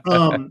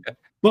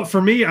 But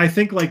for me, I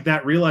think like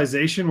that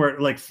realization where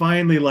like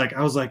finally, like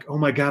I was like, oh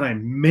my God, I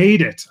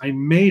made it.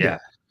 It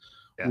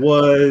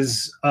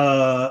was,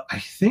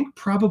 I think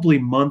probably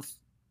month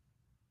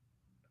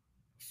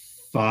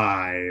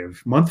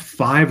 5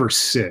 or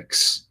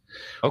 6,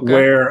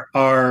 where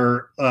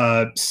our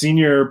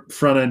senior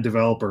front-end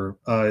developer,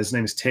 his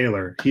name is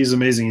Taylor. He's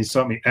amazing. He's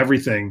taught me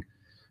everything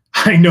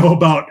I know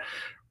about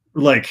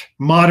like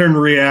modern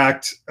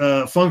React,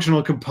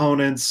 functional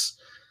components,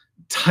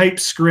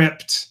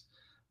 TypeScript,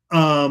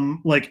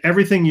 like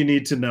everything you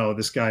need to know,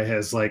 this guy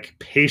has like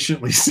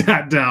patiently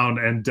sat down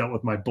and dealt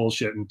with my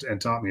bullshit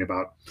and taught me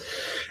about.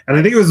 And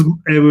I think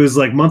it was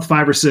like month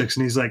 5 or 6,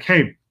 and he's like,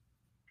 hey,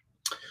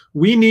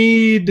 we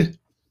need,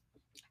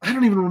 I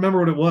don't even remember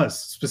what it was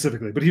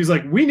specifically, but he was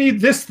like, we need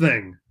this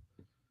thing.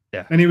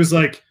 Yeah. And he was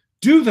like,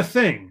 do the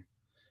thing.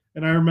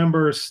 And I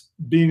remember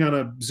being on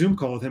a Zoom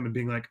call with him and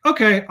being like,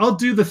 okay, I'll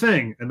do the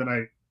thing. And then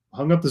I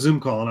hung up the Zoom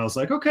call and I was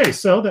like, okay,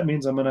 so that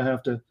means I'm going to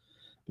have to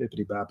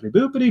bippity boppity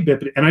boopity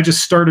bippity. And I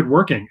just started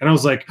working and I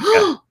was like,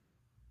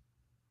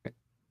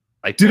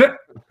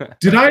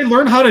 did I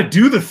learn how to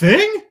do the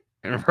thing?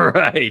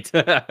 Right.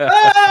 I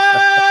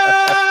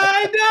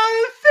know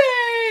the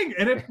thing.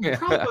 And it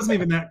probably wasn't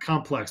even that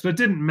complex, but it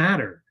didn't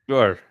matter.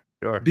 Sure.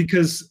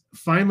 Because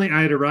finally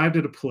I had arrived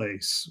at a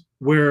place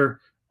where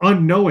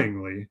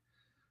unknowingly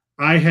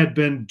I had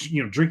been,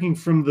 drinking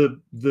from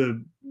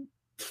the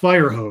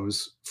fire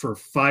hose for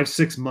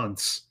 5-6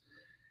 months,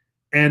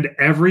 and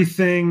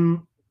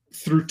everything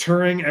through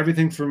Turing,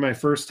 everything for my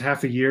first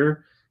half a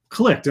year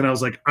clicked. And I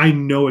was like, I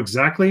know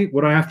exactly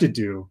what I have to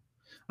do.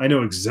 I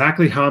know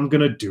exactly how I'm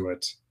going to do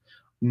it.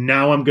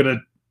 Now I'm going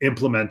to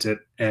implement it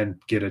and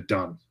get it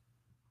done.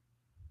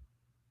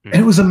 And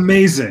it was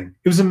amazing.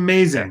 It was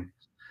amazing.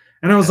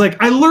 And I was like,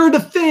 I learned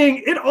a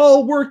thing. It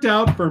all worked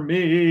out for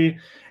me.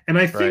 And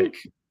I think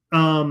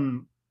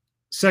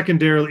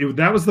secondarily,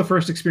 that was the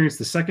first experience.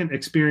 The second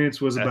experience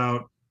was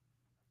about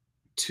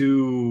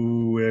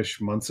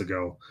 2-ish months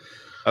ago.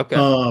 Okay.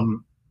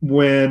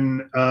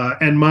 When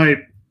and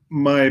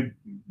my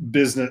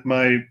business,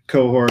 my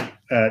cohort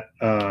at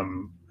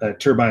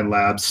Turbine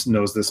Labs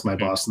knows this. My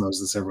boss knows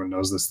this. Everyone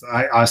knows this.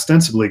 I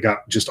ostensibly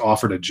got just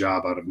offered a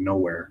job out of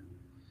nowhere.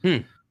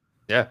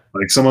 Yeah.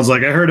 Like someone's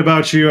like, I heard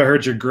about you. I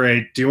heard you're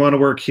great. Do you want to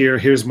work here?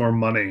 Here's more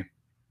money.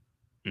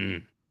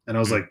 And I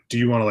was like, do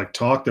you want to like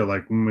talk? They're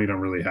like, we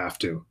don't really have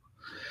to.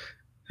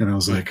 And I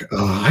was like,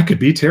 oh, I could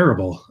be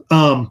terrible.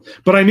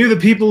 But I knew the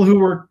people who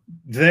were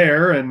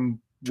there and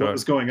what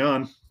was going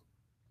on.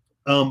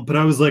 But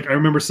I was like, I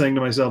remember saying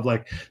to myself,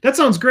 like, that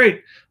sounds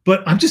great,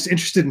 but I'm just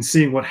interested in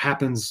seeing what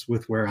happens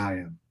with where I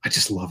am. I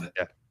just love it.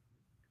 Yeah.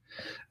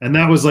 And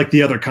that was like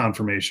the other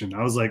confirmation.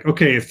 I was like,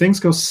 okay, if things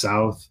go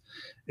south,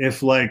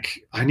 if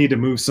like I need to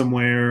move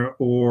somewhere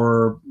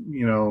or,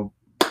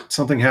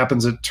 something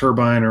happens at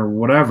Turbine or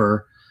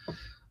whatever,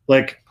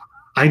 like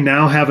I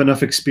now have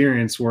enough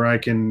experience where I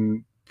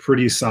can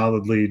pretty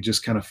solidly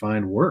just kind of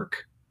find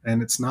work.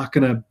 And it's not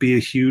going to be a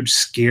huge,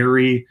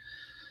 scary,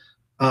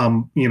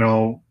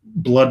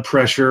 blood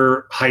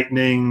pressure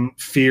heightening,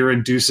 fear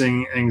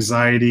inducing,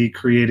 anxiety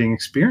creating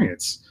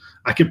experience.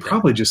 I could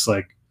probably just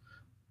like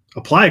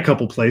apply a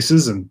couple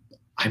places and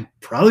I'd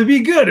probably be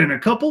good in a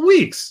couple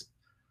weeks.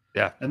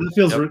 Yeah. And that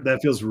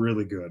feels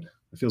really good.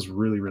 It feels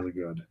really, really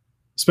good,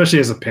 especially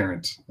as a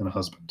parent and a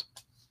husband.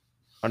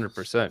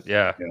 100%.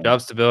 Yeah.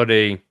 Job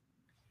stability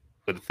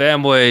with the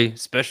family,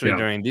 especially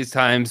during these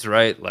times,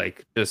 right?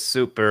 Like just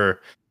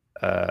super,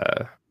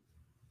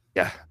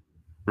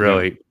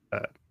 really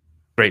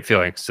great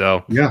feeling.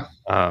 So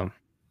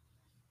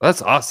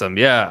that's awesome.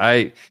 Yeah.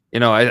 I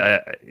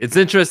it's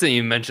interesting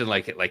you mentioned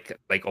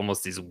like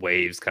almost these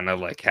waves kind of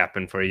like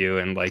happen for you.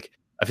 And like,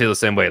 I feel the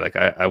same way. Like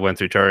I went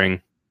through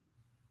Turing,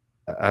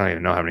 I don't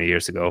even know how many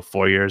years ago,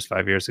 4 years,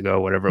 5 years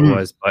ago, whatever it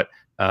was, but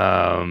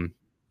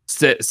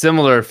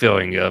similar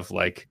feeling of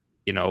like,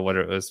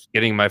 whether it was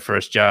getting my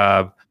first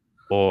job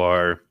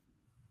or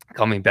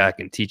coming back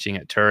and teaching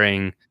at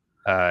Turing,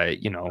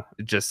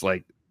 just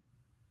like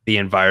the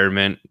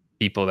environment,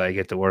 people that I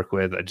get to work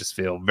with, I just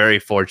feel very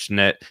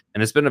fortunate.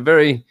 And it's been a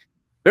very,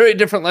 very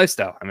different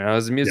lifestyle. I mean, I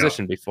was a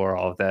musician before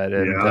all of that.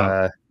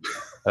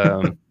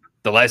 And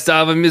the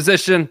lifestyle of a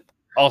musician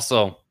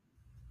also,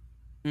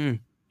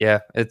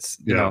 it's,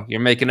 you're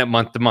making it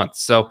month to month.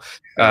 So,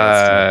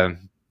 but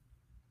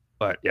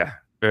yeah,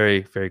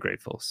 very, very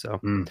grateful. So,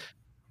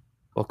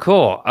 well,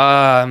 cool.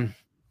 Trying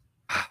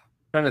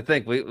to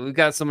think, we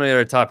got so many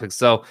other topics.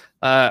 So,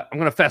 I'm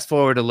going to fast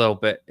forward a little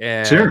bit.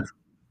 And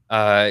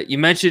you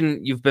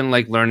mentioned you've been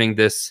like learning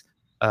this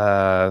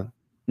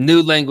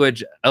new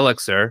language,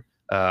 Elixir,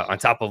 on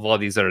top of all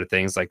these other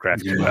things like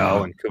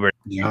GraphQL and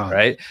Kubernetes,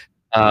 right?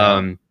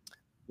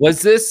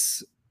 Was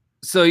this,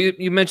 so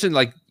you mentioned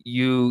like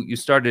you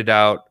started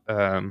out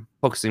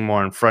focusing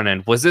more on front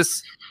end. Was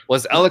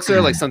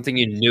Elixir like something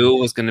you knew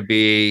was going to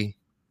be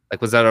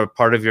like, was that a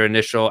part of your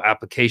initial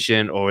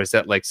application, or is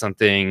that like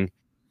something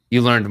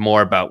you learned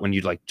more about when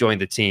you like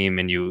joined the team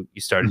and you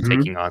started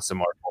taking on some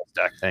more full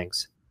stack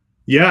things?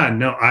 Yeah,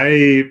 no,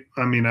 I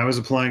mean, I was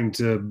applying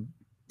to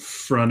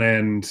front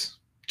end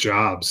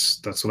jobs.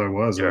 That's what I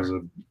was. I was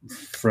a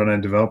front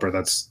end developer.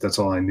 That's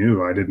all I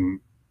knew. I didn't,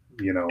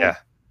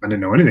 I didn't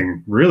know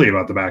anything really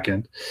about the back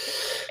end.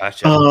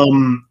 Gotcha.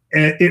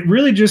 It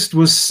really just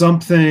was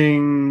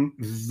something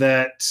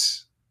that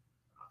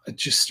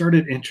just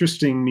started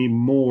interesting me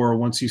more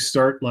once you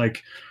start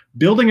like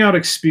building out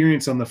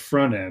experience on the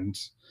front end.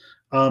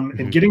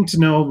 and getting to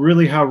know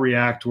really how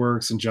React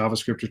works and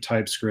JavaScript or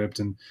TypeScript,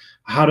 and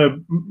how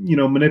to,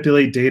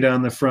 manipulate data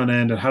on the front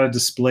end, and how to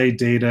display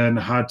data, and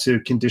how to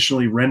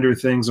conditionally render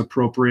things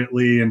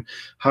appropriately, and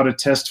how to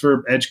test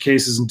for edge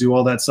cases and do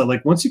all that stuff.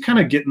 Like once you kind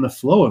of get in the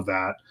flow of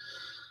that,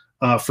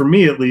 for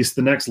me at least,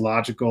 the next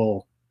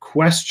logical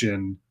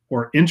question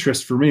or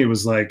interest for me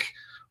was like,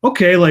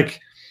 okay, like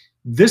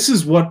this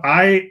is what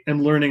I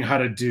am learning how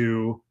to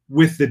do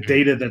with the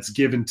data that's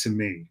given to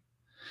me.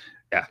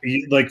 Yeah.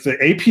 Like the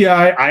API,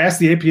 I ask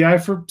the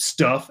API for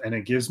stuff and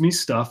it gives me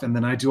stuff, and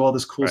then I do all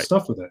this cool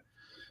stuff with it.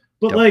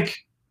 But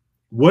like,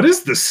 what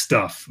is this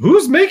stuff?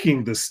 Who's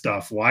making this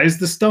stuff? Why is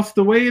the stuff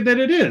the way that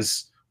it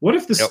is? What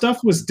if the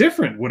stuff was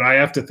different? Would I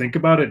have to think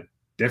about it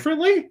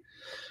differently?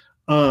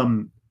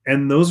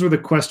 And those were the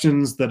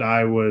questions that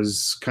I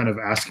was kind of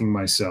asking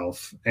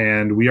myself.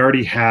 And we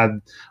already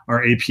had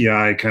our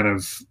API kind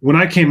of, when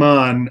I came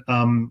on,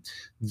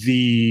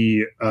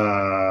 the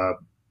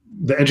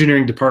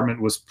engineering department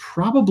was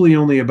probably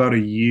only about a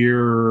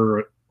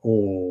year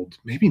old,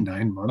 maybe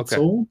 9 months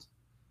old.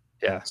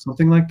 Yeah.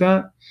 Something like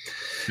that.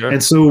 Sure.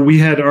 And so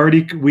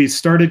we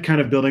started kind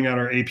of building out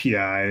our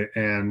API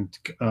and,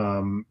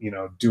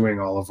 doing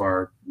all of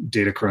our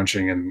data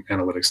crunching and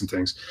analytics and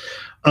things.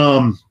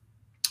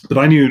 But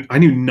I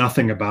knew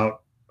nothing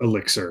about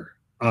Elixir.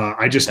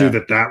 I just knew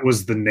that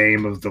was the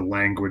name of the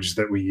language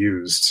that we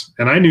used.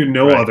 And I knew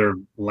no other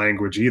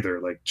language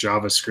either, like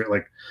JavaScript.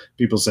 Like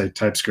people say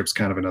TypeScript's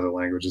kind of another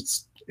language.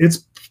 It's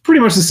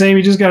pretty much the same.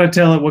 You just got to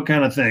tell it what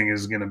kind of thing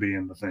is going to be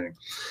in the thing.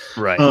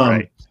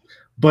 Right.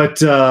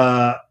 But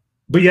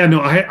yeah,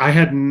 no,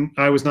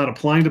 I was not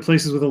applying to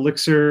places with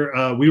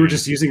Elixir. We were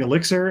just using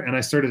Elixir, and I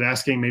started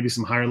asking maybe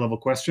some higher level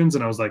questions.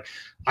 And I was like,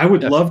 I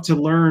would love to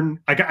learn.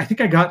 I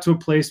think I got to a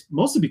place,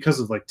 mostly because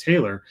of like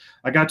Taylor,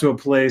 I got to a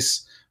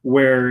place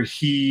where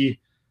he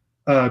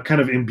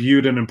kind of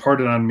imbued and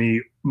imparted on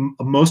me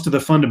most of the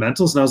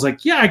fundamentals. And I was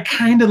like, yeah, I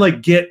kind of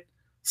like get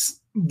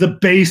the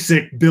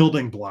basic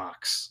building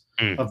blocks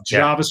of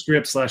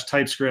JavaScript /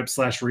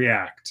 TypeScript /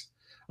 React.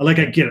 I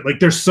get it. Like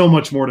there's so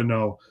much more to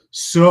know.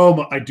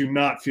 I do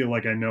not feel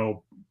like I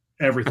know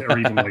everything, or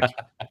even like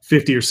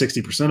 50 or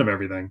 60% of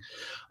everything.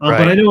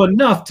 But I know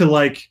enough to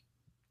like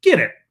get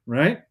it,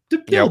 right? To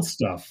build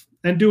stuff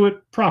and do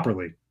it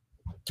properly.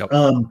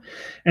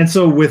 And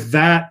so with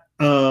that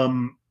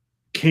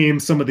came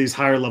some of these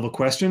higher level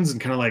questions,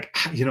 and kind of like,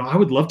 I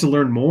would love to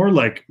learn more.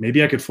 Like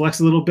maybe I could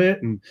flex a little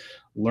bit and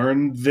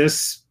learn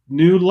this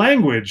new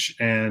language.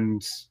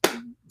 And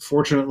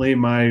fortunately,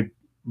 my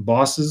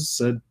bosses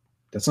said,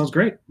 that sounds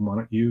great. Why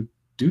don't you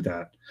do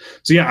that?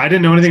 So yeah, I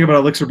didn't know anything about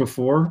Elixir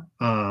before,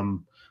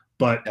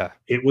 but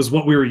it was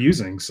what we were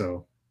using.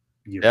 So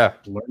you learn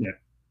it.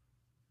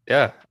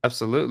 Yeah,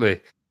 absolutely.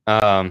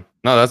 No,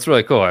 that's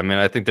really cool. I mean,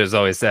 I think there's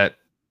always that.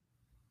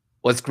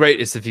 What's great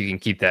is if you can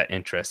keep that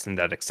interest and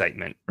that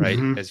excitement, right?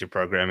 As you're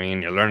programming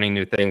and you're learning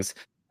new things.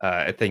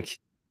 I think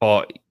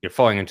you're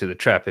falling into the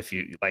trap if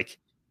you like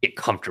get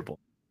comfortable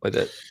with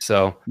it.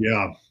 So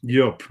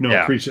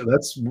appreciate it.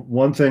 That's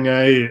one thing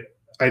I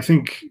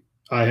think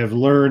I have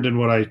learned, and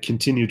what I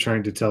continue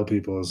trying to tell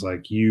people is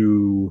like,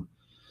 if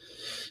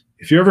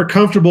you're ever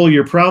comfortable,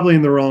 you're probably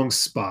in the wrong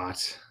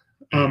spot.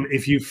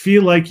 If you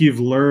feel like you've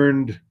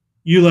learned,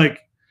 you're like,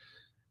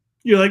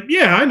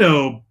 yeah, I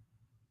know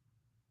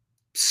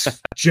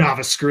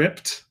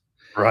JavaScript.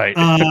 Right.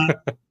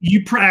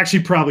 You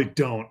actually probably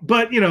don't,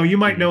 but you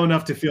might know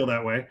enough to feel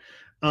that way.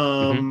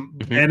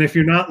 And if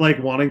you're not like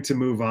wanting to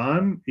move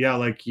on,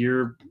 like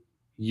you're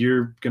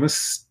gonna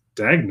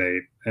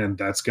stagnate, and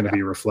that's going to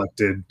be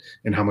reflected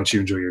in how much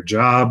you enjoy your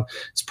job.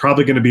 It's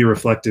probably going to be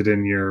reflected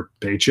in your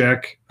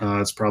paycheck.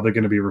 It's probably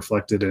going to be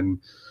reflected in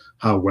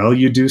how well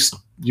you do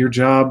your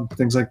job,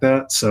 things like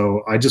that.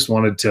 So I just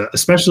wanted to,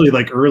 especially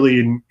like early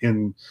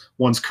in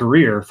one's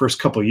career, first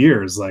couple of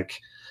years, like,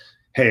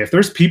 hey, if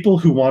there's people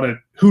who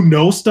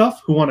know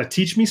stuff, who want to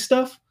teach me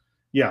stuff,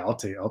 I'll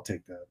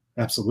take that.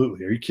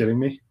 Absolutely. Are you kidding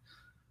me?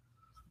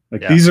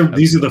 Like these are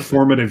the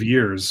formative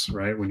years,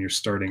 right? When you're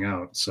starting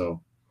out.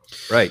 So,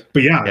 right.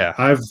 But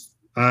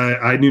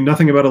I knew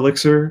nothing about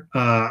Elixir.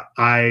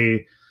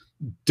 I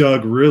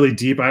dug really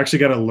deep. I actually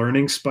got a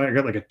learning spike. I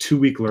got like a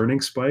 2-week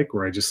learning spike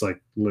where I just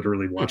like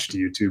literally watched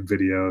YouTube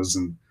videos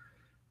and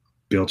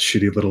built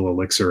shitty little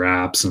Elixir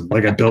apps. And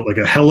like I built like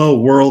a Hello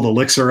World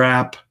Elixir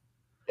app.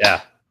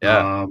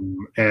 And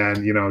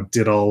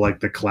did all like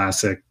the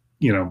classic,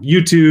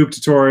 YouTube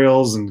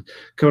tutorials and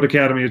Code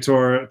Academy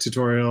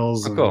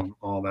tutorials and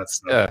all that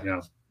stuff.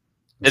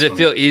 Did it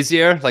feel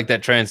easier, like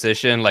that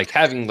transition, like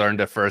having learned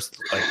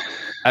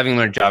having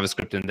learned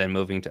JavaScript and then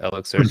moving to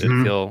Elixir? Did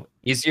it feel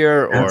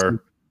easier,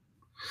 or?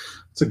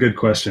 That's a good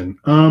question.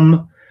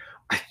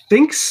 I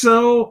think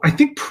so. I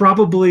think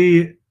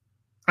probably.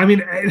 I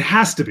mean, it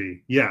has to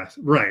be. Yes,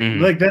 right.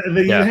 Like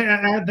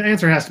the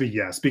answer has to be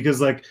yes,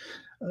 because like,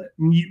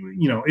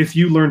 if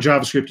you learn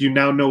JavaScript, you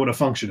now know what a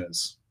function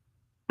is.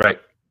 Right.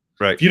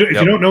 If you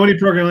don't know any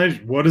programming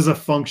language, what is a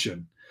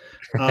function?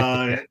 You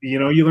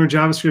learn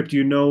JavaScript,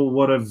 you know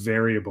what a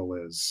variable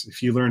is.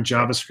 If you learn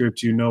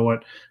JavaScript, you know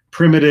what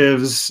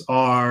primitives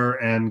are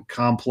and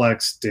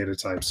complex data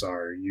types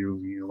are.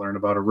 You learn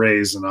about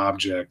arrays and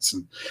objects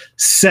and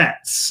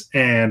sets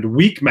and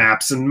weak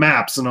maps and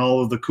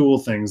all of the cool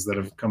things that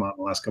have come out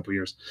in the last couple of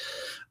years.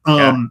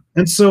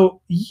 And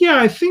so,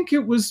 I think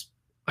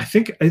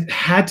it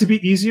had to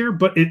be easier,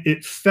 but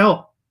it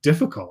felt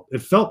difficult.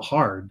 It felt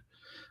hard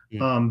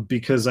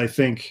because I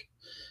think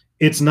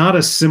it's not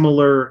a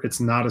similar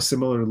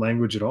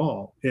language at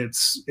all.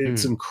 It's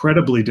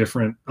incredibly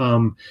different.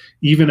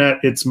 Even at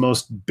its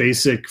most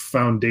basic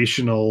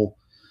foundational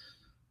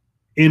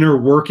inner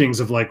workings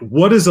of like,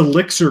 what is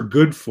Elixir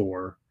good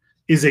for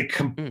is a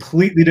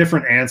completely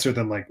different answer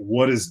than like,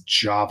 what is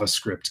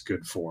JavaScript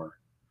good for?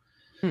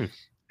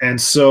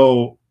 And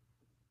so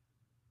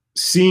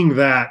seeing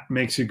that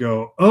makes you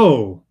go,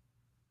 oh,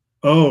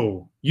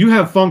 you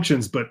have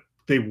functions, but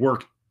they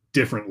work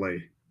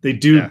differently. They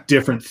do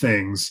different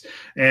things.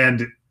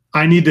 And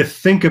I need to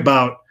think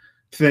about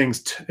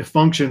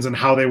functions and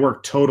how they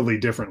work totally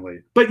differently.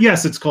 But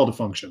yes, it's called a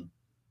function.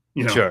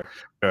 Sure.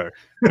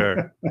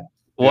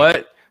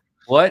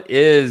 What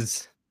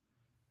is,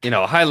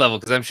 high level,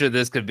 because I'm sure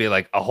this could be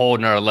like a whole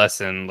nother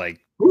lesson. Like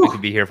we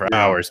could be here for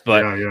hours.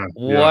 But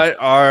what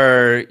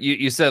are,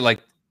 you said like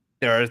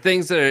there are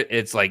things that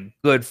it's like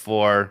good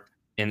for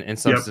in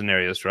some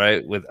scenarios,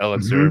 right? With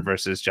Elixir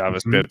versus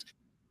JavaScript.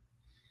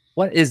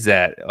 What is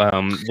that?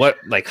 What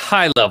like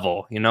high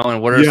level, and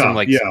what are some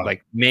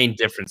like main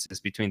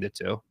differences between the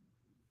two?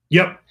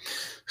 Yep.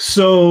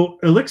 So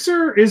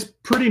Elixir is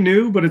pretty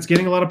new, but it's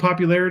getting a lot of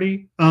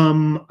popularity.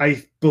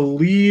 I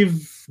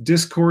believe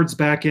Discord's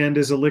backend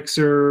is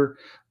Elixir.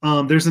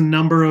 There's a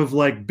number of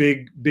like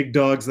big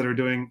dogs that are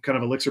doing kind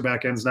of Elixir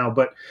backends now,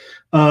 but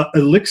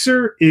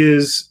Elixir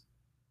is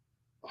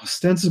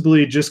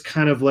ostensibly just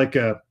kind of like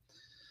a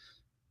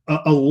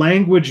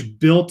language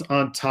built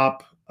on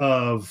top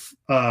of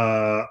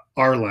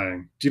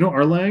Erlang. Do you know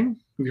Erlang?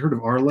 Have you heard of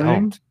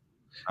Erlang?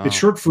 It's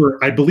short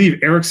for, I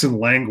believe, Ericsson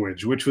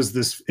language, which was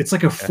it's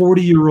like a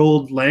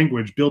 40-year-old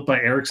language built by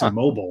Ericsson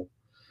Mobile,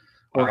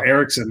 or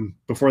Ericsson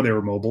before they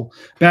were mobile,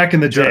 back in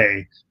the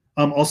day.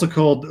 Also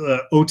called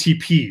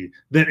OTP,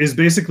 that is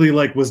basically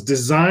like was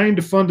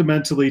designed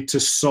fundamentally to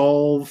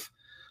solve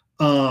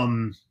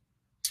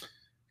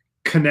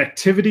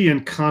connectivity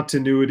and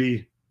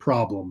continuity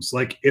problems.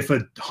 Like if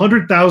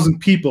 100,000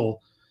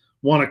 people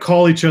want to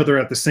call each other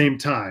at the same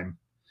time,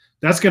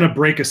 that's going to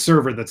break a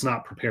server that's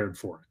not prepared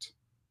for it.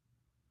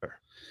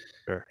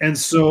 Sure. And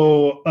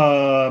so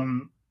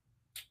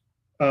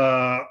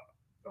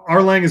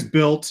Erlang is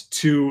built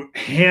to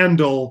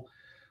handle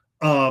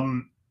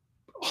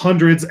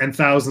hundreds and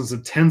thousands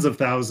and tens of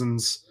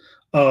thousands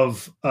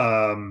of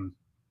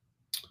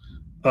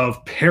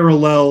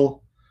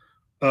parallel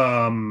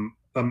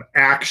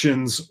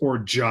actions or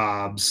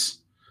jobs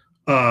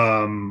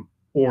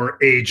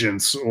or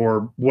agents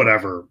or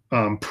whatever,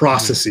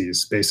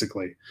 processes,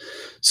 basically.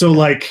 So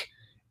like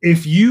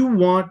if you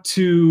want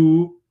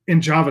to, in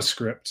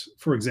JavaScript,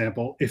 for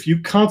example, if you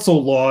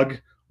console log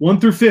 1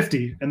 through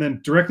 50, and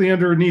then directly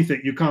underneath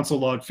it, you console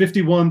log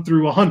 51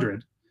 through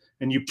 100,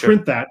 and you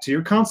print that to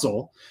your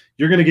console,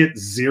 you're going to get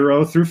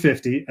 0 through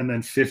 50 and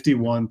then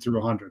 51 through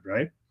 100,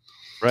 right?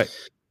 Right.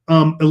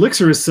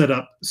 Elixir is set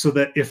up so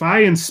that if I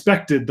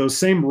inspected those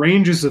same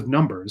ranges of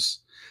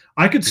numbers,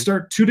 I could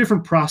start two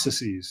different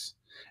processes.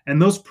 And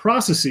those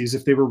processes,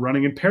 if they were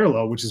running in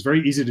parallel, which is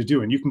very easy to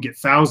do, and you can get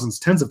thousands,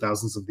 tens of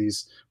thousands of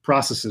these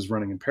processes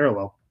running in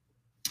parallel,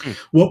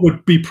 what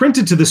would be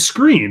printed to the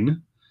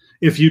screen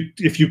if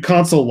you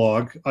console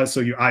log, so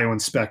you IO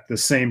inspect the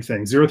same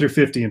thing, 0 through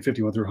 50 and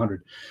 51 through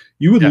 100,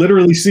 you would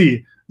literally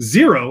see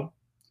 0,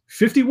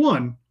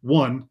 51,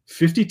 1,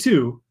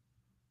 52,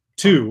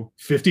 2,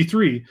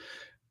 53,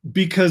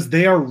 because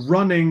they are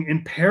running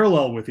in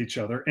parallel with each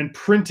other and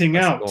printing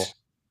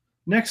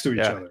next to each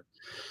other.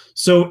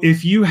 So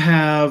if you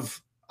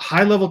have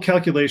high-level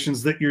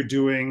calculations that you're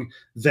doing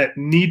that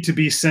need to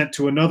be sent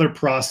to another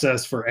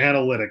process for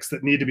analytics,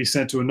 that need to be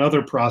sent to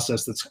another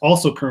process that's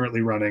also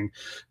currently running,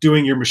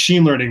 doing your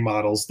machine learning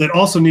models, that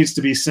also needs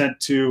to be sent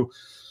to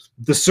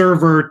the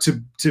server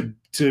to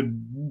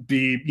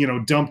be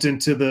dumped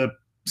into the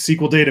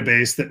SQL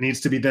database that needs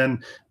to be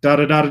then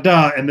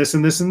and this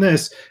and this and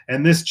this,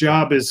 and this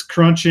job is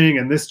crunching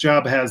and this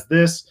job has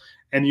this,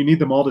 and you need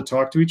them all to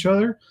talk to each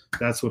other.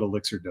 That's what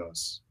Elixir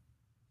does.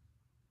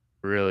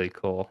 Really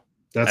cool.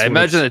 I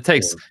imagine it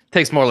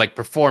takes more like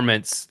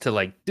performance to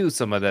like do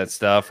some of that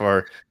stuff,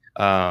 or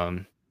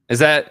is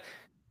that,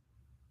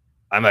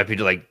 I might be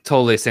like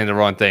totally saying the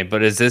wrong thing, but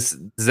does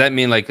that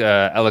mean like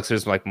Elixir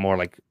is like more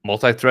like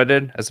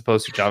multi-threaded as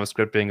opposed to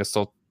JavaScript being a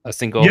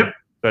single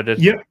threaded?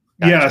 Yep.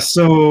 Gotcha. Yeah.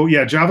 So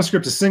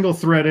JavaScript is single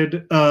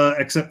threaded,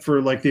 except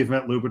for like the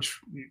event loop, which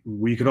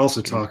we could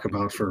also talk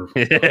about for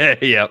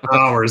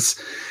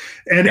hours.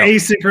 And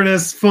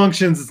asynchronous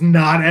functions is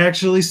not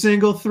actually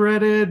single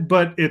threaded,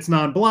 but it's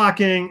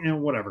non-blocking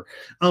and whatever.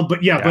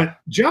 But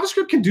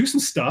JavaScript can do some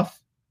stuff.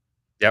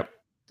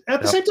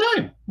 At the same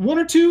time, 1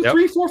 or 2,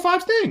 3, 4,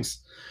 5 things.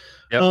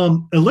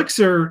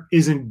 Elixir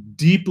is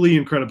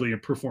incredibly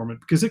performant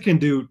because it can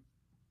do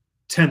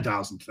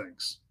 10,000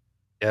 things.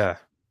 Yeah.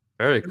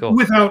 Very cool.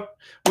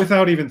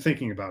 Without even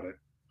thinking about it.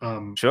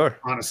 Sure.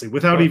 Honestly,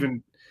 without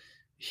even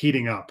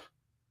heating up.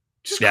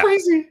 Just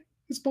crazy.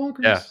 It's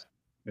bonkers. Yeah.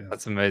 Yeah.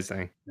 That's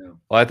amazing. Yeah.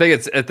 Well, I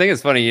think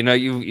it's funny. You know,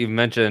 you've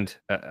mentioned.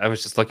 I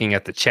was just looking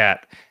at the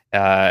chat,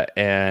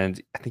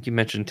 and I think you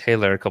mentioned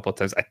Taylor a couple of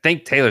times. I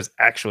think Taylor's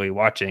actually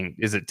watching.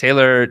 Is it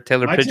Taylor?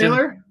 Hi, Pigeon?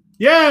 Taylor?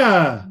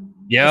 Yeah.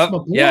 Yep.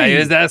 Yeah. He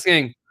was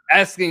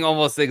asking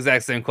almost the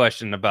exact same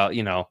question about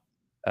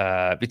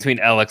between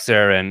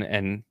Elixir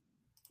and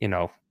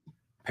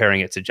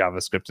pairing it to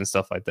JavaScript and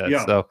stuff like that.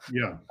 Yeah. So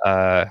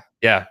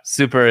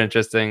super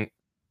interesting.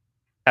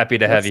 Happy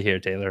to have you here,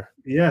 Taylor.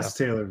 Yes,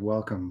 Taylor,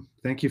 welcome.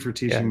 Thank you for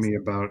teaching me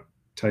about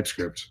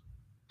TypeScript.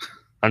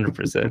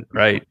 100%.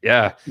 Right.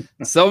 Yeah.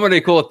 So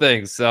many cool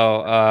things.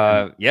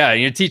 So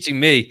you're teaching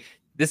me.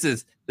 This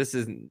is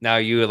now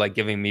you like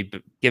giving back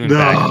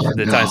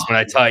the times when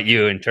I taught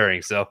you in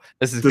Turing. So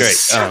this is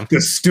great. The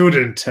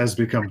student has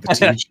become the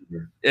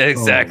teacher.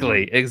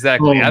 Exactly.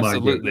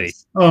 Absolutely.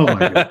 Oh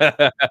my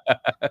God.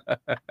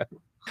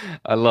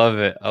 I love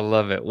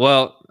it.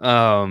 Well,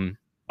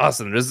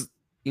 awesome. There's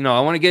I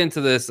want to get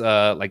into this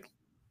kind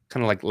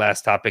of like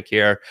last topic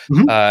here.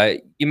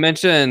 Mm-hmm. You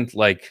mentioned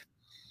like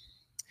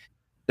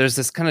there's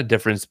this kind of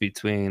difference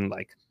between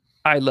like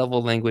high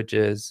level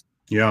languages,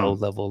 low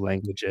level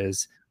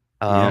languages.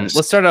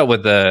 Let's start out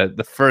with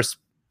the first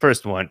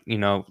one.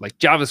 Like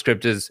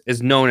JavaScript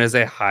is known as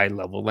a high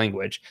level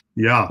language.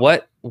 Yeah.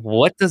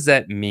 What does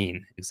that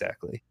mean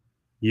exactly?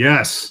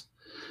 Yes.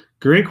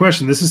 Great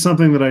question. This is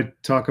something that I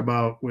talk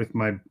about with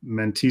my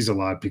mentees a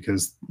lot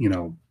because,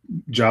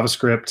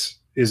 JavaScript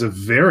is a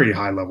very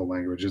high level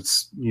language.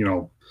 It's,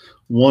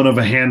 one of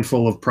a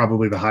handful of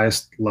probably the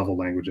highest level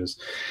languages.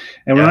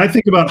 And when I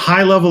think about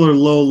high level or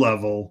low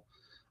level,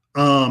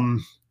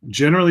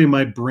 generally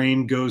my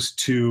brain goes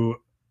to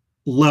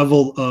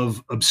level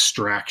of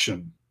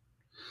abstraction.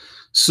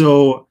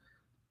 So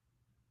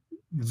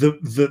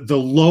the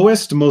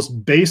lowest,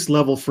 most base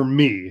level for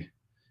me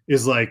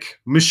is like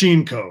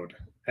machine code.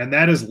 And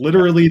that is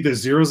literally the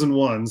zeros and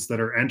ones that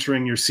are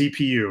entering your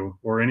CPU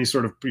or any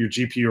sort of your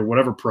GPU or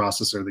whatever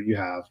processor that you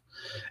have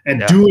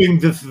and doing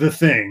the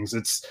things.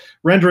 It's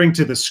rendering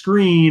to the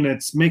screen.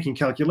 It's making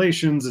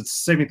calculations. It's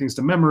saving things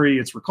to memory.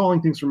 It's recalling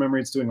things from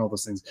memory. It's doing all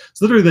those things.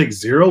 It's literally like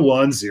 0,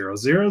 1, 0,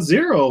 0,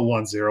 0,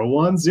 1, 0,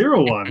 1,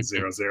 0, 1,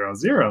 0, 0,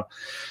 0.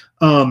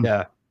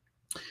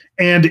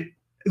 And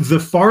the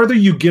farther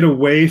you get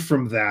away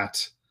from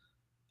that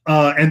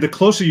and the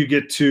closer you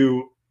get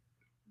to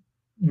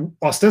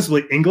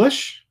ostensibly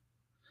English,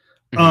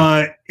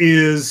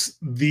 is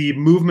the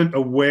movement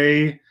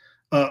away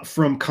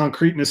from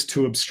concreteness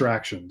to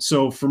abstraction.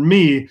 So for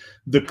me,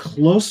 the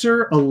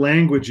closer a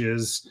language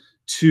is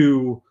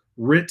to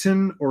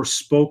written or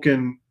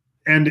spoken,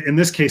 and in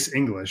this case,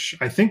 English,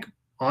 I think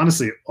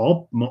honestly,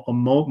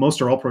 most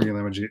or all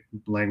programming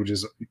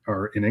languages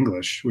are in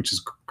English, which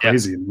is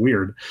crazy and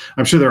weird.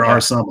 I'm sure there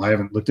are some. I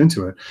haven't looked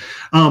into it.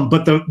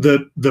 But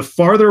the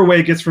farther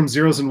away it gets from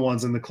zeros and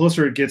ones, and the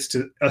closer it gets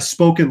to a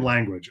spoken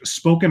language, a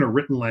spoken or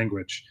written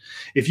language,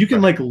 if you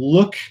can like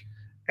look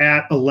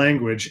at a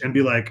language and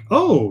be like,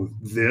 oh,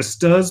 this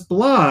does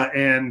blah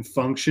and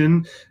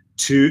function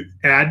to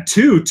add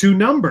to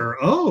number.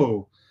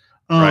 Oh,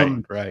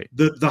 right.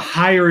 The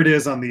higher it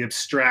is on the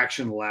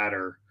abstraction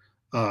ladder,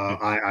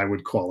 I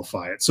would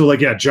qualify it. So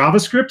like,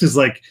 JavaScript is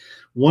like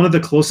one of the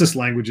closest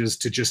languages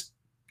to just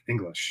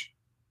English.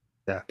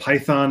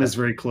 Python is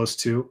very close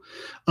too.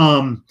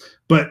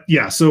 But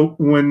so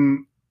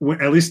when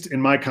at least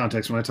in my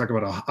context, when I talk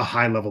about a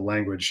high level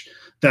language,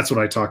 that's what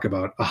I talk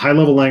about. A high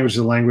level language is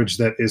a language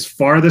that is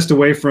farthest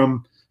away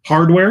from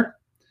hardware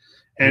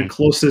and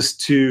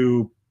closest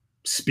to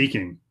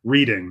speaking,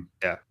 reading,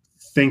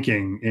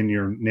 thinking in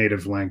your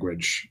native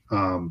language,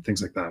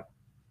 things like that.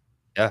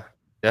 Yeah.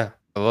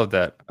 I love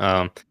that.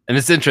 And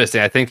it's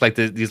interesting. I think like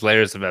these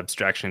layers of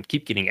abstraction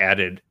keep getting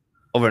added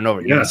over and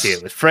over. You can see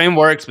it with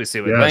frameworks. We see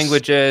it with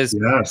languages.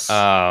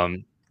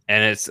 And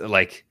it's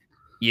like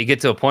you get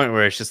to a point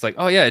where it's just like,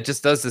 oh yeah, it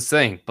just does this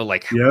thing. But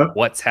like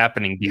what's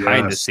happening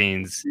behind the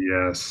scenes?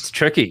 It's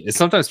tricky. It's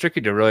sometimes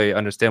tricky to really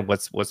understand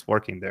what's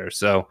working there.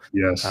 So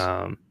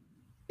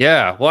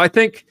well, I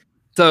think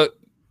so.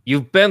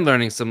 You've been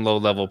learning some low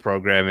level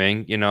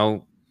programming.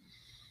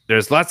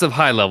 There's lots of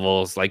high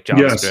levels like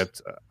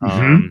JavaScript.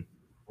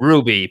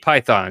 Ruby,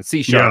 Python,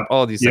 C#,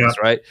 all these things,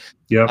 right?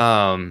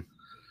 Can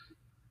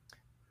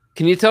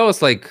you tell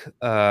us like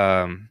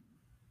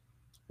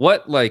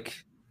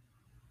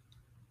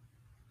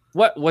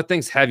what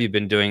things have you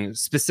been doing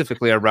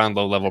specifically around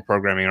low level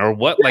programming, or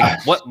what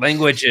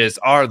languages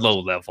are low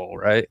level,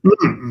 right?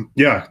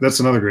 Yeah, that's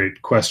another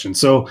great question.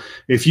 So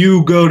if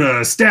you go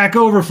to Stack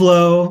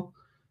Overflow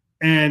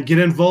and get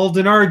involved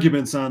in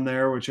arguments on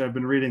there, which I've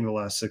been reading the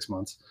last 6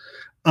 months,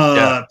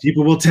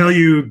 people will tell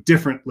you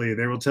differently.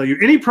 They will tell you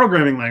any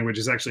programming language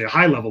is actually a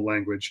high-level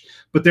language,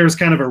 but there's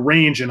kind of a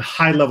range in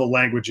high-level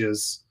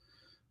languages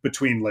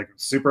between like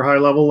super high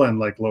level and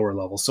like lower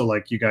level. So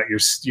like you got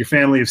your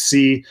family of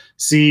C,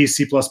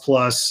 C++,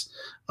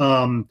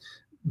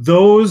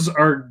 those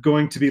are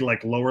going to be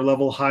like lower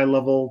level, high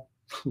level,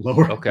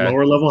 lower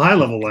level, high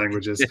level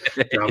languages.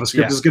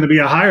 JavaScript is going to be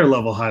a higher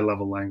level, high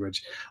level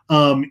language.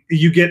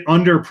 You get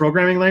under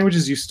programming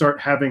languages, you start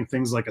having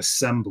things like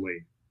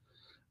assembly.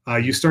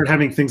 You start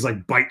having things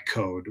like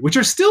bytecode, which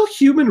are still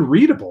human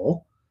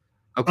readable,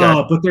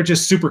 but they're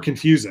just super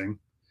confusing.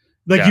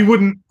 Like you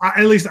wouldn't,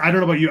 at least I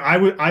don't know about you.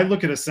 I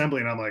look at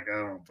assembly and I'm like, I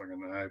don't fucking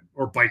know.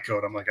 Or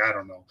bytecode, I'm like, I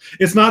don't know.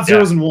 It's not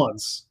zeros and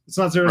ones. It's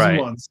not zeros and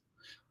ones.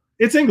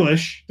 It's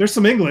English. There's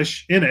some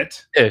English in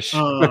it. Ish.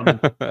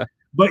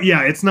 But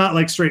yeah, it's not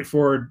like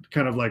straightforward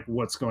kind of like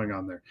what's going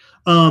on there.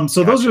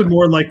 So those are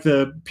more like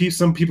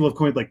some people have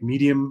coined like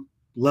medium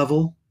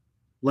level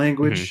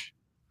language.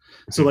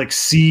 So like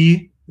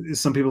C,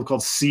 some people have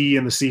called C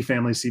in the C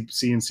family, C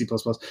and C++,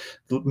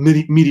 the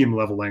medium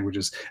level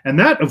languages. And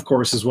that, of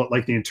course, is what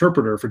like the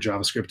interpreter for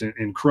JavaScript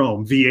in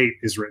Chrome, V8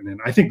 is written in.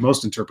 I think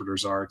most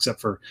interpreters are,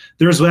 except for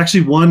there's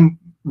actually one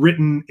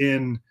written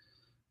in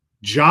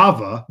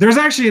Java. There's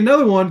actually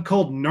another one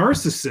called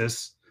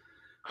Narcissus.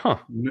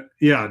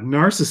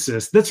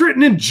 Narcissus. That's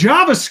written in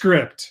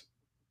JavaScript.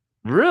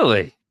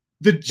 Really?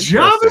 The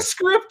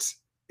JavaScript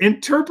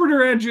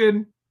interpreter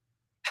engine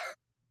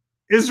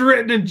is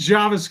written in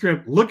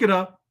JavaScript. Look it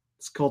up.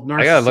 It's called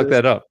Narcissus. I gotta look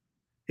that up.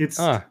 It's.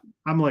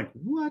 I'm like,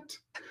 what?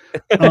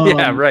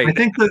 Yeah, right.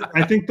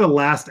 I think the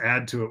last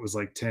add to it was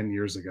like 10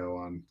 years ago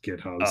on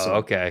GitHub. Oh, so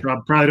okay.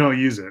 Probably don't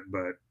use it,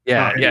 but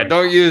anyway.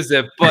 Don't use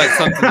it, but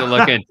something to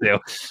look into.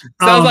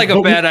 Sounds like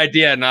a bad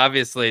idea, and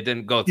obviously it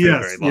didn't go through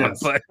very long.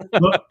 But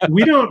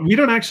we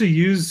don't actually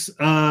use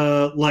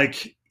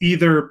like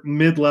either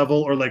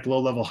mid-level or like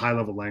low-level,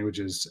 high-level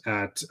languages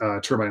at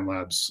Turbine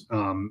Labs.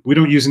 We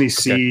don't use any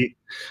C.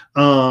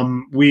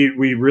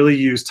 We really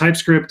use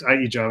TypeScript,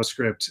 i.e.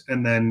 JavaScript,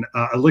 and then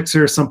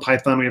Elixir, some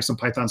Python. We have some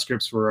Python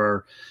scripts for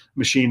our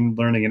machine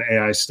learning and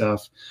AI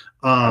stuff.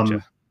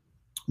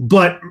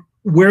 But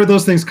where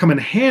those things come in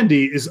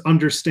handy is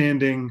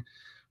understanding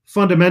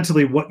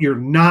fundamentally what you're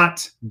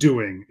not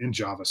doing in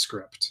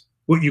JavaScript,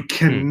 what you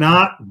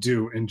cannot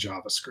do in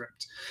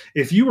JavaScript.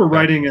 If you were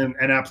writing an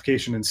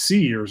application in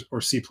C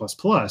or C++,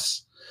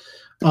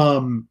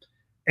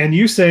 and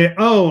you say,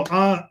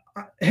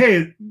 hey,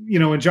 in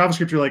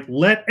JavaScript, you're like,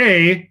 let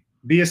A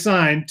be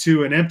assigned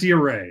to an empty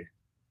array.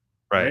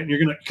 Right. And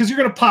because you're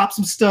gonna pop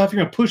some stuff,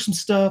 you're gonna push some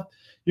stuff,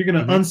 you're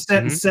gonna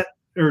unset and set,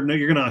 or no,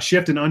 you're gonna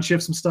shift and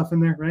unshift some stuff in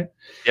there, right?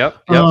 Yep.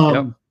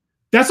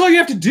 That's all you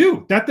have to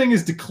do. That thing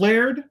is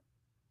declared.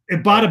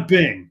 It bada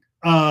bing.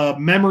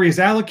 Memory is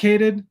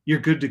allocated. You're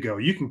good to go.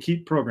 You can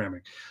keep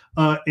programming.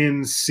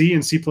 In C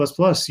and C++,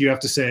 you have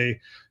to say,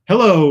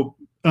 hello,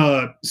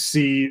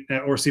 C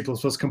or C++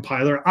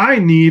 compiler. I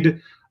need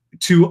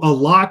to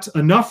allot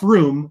enough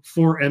room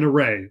for an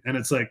array. And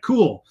it's like,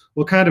 cool.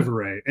 What kind of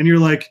array? And you're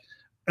like,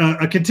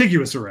 a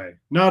contiguous array,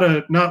 not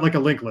like a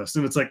linked list.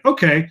 And it's like,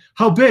 okay,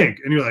 how big?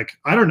 And you're like,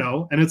 I don't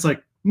know. And it's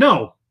like,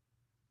 no,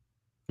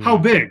 how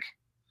big?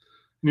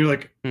 And you're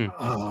like,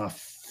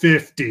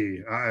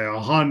 50,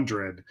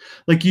 100.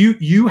 Like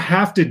you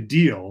have to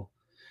deal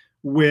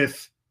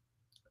with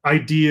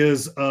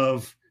ideas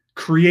of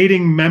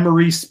creating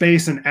memory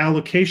space and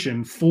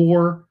allocation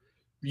for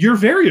your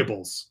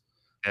variables.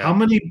 How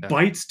many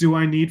bytes do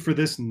I need for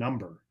this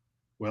number?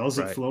 Well, is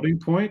it floating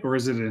point or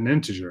is it an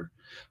integer?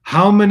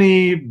 How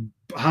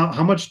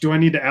much do I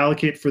need to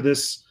allocate for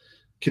this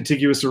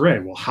contiguous array?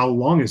 Well, how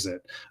long is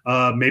it?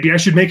 Maybe I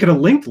should make it a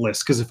linked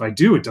list, because if I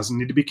do, it doesn't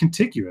need to be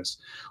contiguous.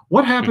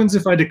 What happens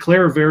if I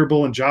declare a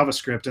variable in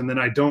JavaScript and then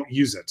I don't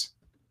use it?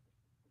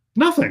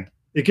 Nothing.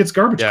 It gets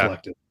garbage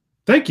collected.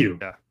 Thank you,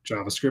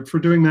 JavaScript, for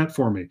doing that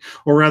for me.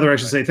 Or rather, I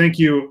should say, thank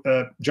you,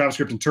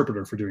 JavaScript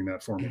interpreter, for doing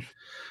that for me.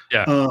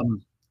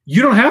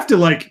 You don't have to,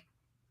 like,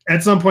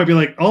 at some point be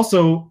like,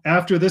 also,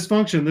 after this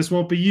function, this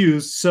won't be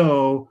used,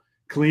 so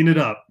clean it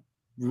up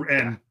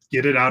and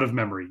get it out of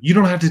memory. You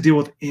don't have to deal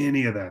with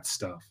any of that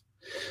stuff.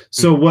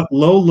 So what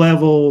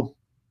low-level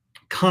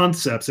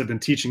concepts have been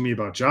teaching me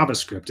about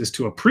JavaScript is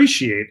to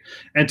appreciate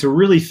and to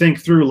really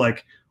think through,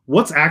 like,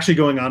 what's actually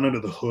going on under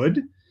the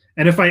hood.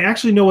 And if I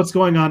actually know what's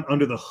going on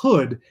under the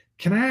hood,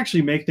 can I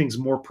actually make things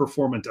more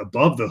performant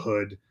above the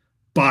hood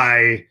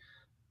by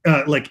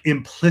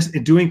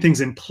doing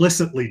things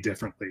implicitly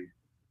differently?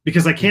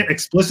 Because I can't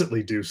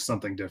explicitly do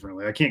something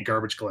differently. I can't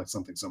garbage collect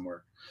something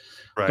somewhere.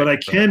 But I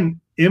can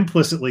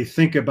implicitly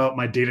think about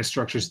my data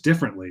structures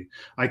differently.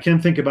 I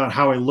can think about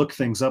how I look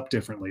things up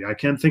differently. I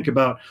can think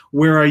about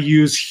where I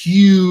use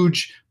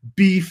huge,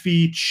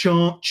 beefy,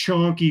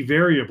 chunky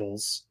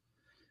variables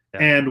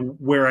and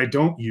where I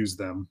don't use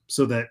them,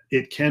 so that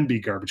it can be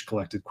garbage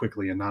collected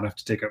quickly and not have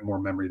to take up more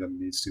memory than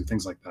it needs to,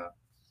 things like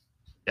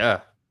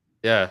that.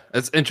 Yeah,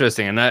 it's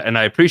interesting. And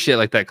I appreciate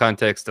like that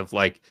context of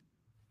like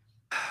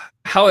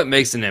how it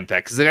makes an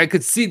impact. Because like, I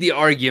could see the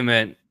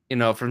argument,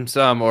 from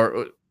some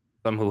or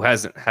some who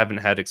haven't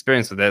had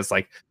experience with it. It's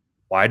like,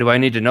 why do I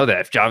need to know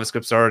that? If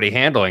JavaScript's already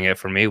handling it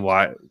for me,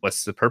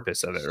 what's the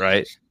purpose of it,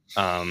 right?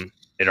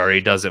 It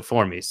already does it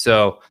for me.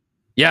 So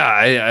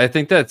yeah, I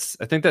think that's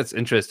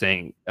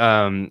interesting.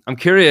 I'm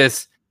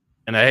curious,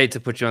 and I hate to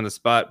put you on the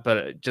spot,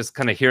 but just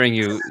kind of hearing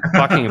you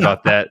talking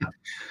about that,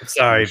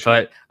 sorry,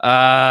 but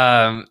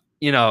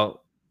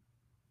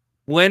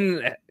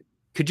when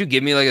could you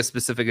give me like a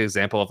specific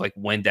example of like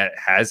when that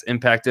has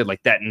impacted,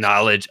 like that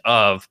knowledge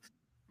of,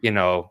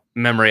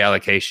 memory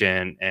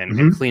allocation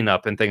and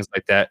cleanup and things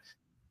like that?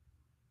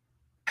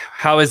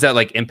 How is that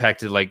like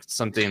impacted like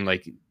something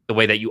like the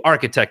way that you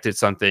architected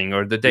something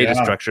or the data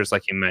structures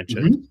like you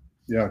mentioned?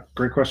 Yeah,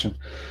 great question.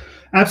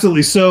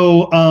 Absolutely.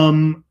 So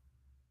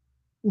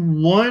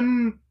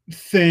one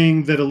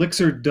thing that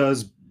Elixir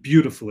does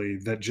beautifully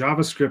that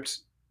JavaScript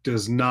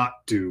does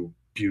not do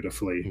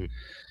beautifully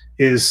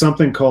is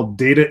something called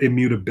data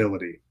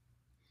immutability.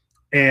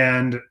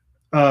 And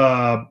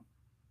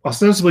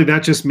ostensibly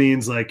that just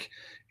means like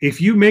if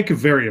you make a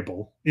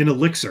variable in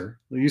Elixir,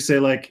 you say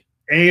like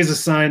A is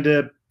assigned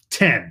to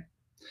 10,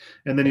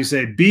 and then you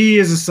say B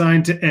is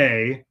assigned to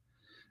A,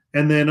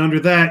 and then under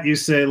that you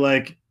say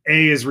like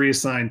A is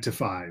reassigned to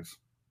 5.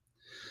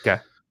 Okay.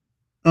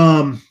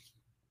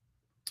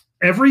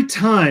 Every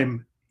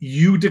time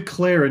you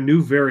declare a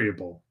new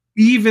variable,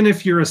 even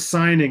if you're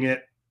assigning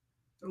it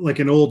like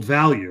an old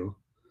value,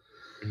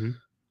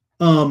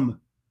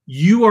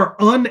 you are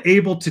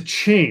unable to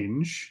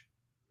change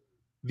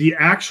the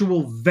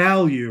actual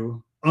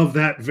value of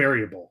that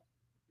variable.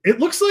 It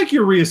looks like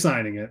you're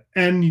reassigning it,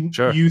 and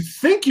you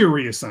think you're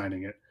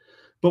reassigning it,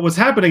 but what's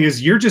happening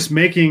is you're just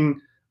making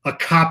a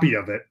copy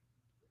of it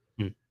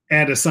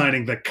and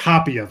assigning the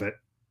copy of it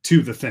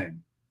to the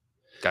thing.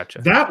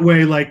 Gotcha. That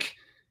way, like,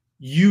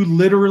 you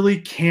literally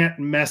can't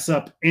mess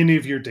up any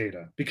of your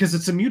data because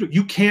it's immutable.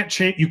 You can't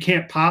change. You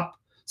can't pop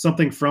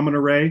something from an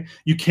array.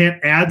 You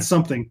can't add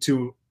something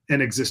to an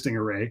existing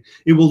array.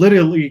 It will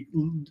literally,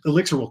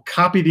 Elixir will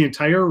copy the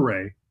entire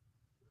array,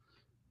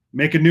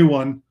 make a new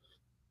one,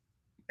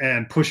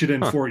 and push it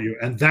in for you.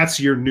 And that's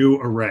your new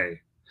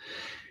array.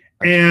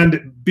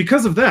 And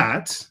because of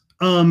that,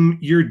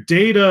 your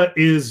data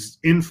is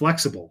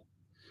inflexible.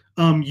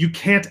 You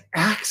can't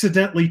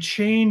accidentally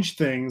change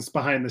things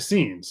behind the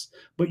scenes,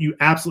 but you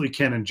absolutely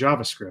can in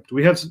JavaScript.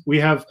 We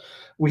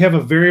have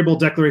a variable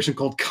declaration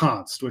called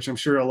const, which I'm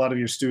sure a lot of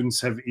your students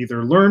have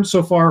either learned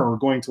so far or are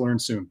going to learn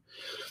soon.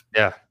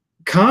 Yeah.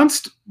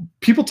 Const,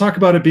 people talk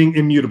about it being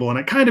immutable, and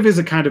it kind of is,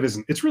 it kind of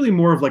isn't. It's really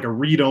more of like a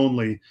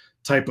read-only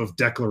type of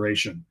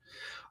declaration.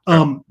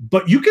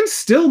 But you can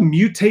still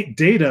mutate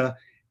data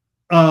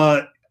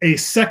a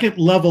second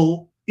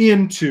level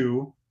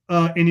into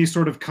any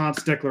sort of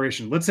const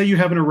declaration. Let's say you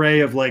have an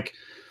array of like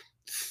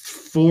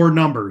 4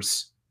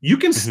 numbers. You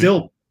can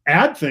still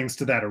add things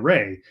to that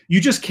array. You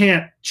just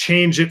can't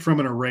change it from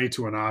an array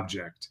to an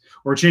object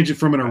or change it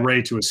from an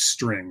array to a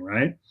string,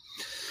 right?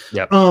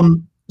 Yep.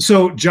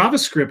 So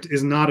JavaScript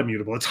is not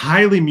immutable. It's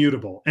highly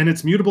mutable, and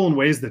it's mutable in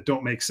ways that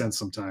don't make sense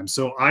sometimes.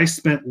 So I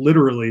spent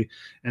literally,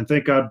 and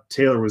thank God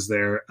Taylor was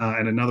there,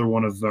 and another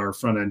one of our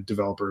front-end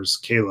developers,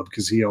 Caleb,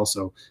 because he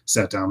also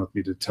sat down with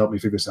me to help me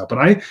figure this out. But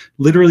I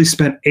literally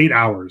spent 8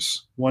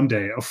 hours one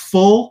day, a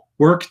full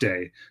work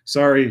day.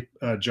 Sorry,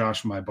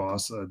 Josh, my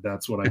boss.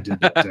 That's what I did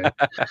that day.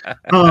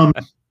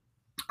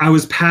 I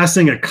was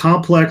passing an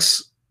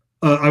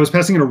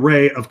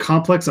array of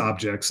complex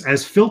objects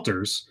as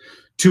filters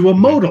to a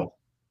modal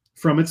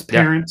from its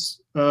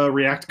parent's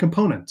React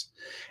component.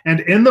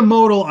 And in the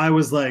modal, I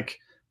was like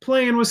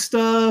playing with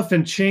stuff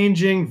and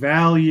changing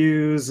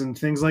values and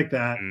things like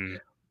that.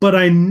 But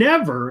I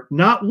never,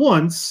 not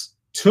once,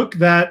 took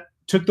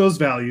those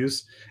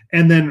values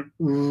and then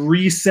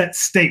reset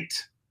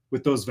state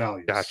with those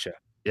values. Gotcha.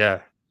 Yeah.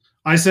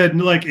 I said,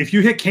 like, if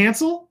you hit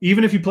cancel,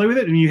 even if you play with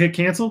it and you hit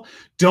cancel,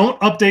 don't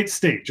update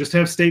state. Just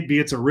have state be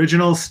its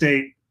original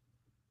state.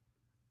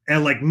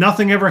 And like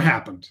nothing ever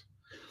happened.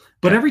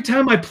 But every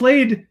time I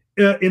played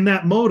in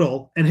that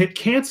modal and hit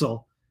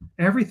cancel,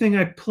 everything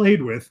I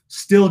played with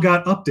still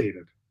got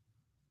updated.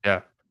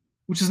 Yeah.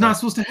 Which is not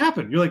supposed to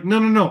happen. You're like,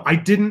 no. I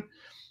didn't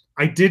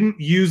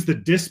use the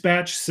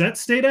dispatch set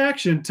state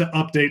action to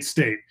update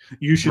state.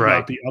 You should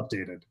not be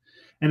updated.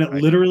 And it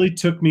literally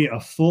took me a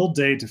full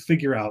day to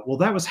figure out, well,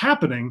 that was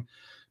happening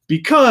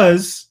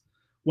because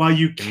while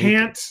you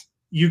can't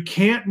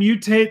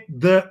mutate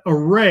the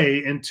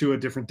array into a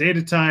different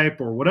data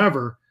type or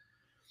whatever,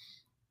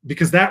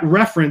 because that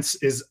reference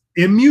is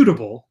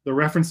immutable, the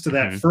reference to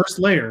that first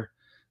layer,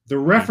 the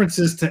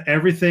references to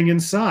everything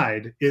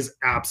inside is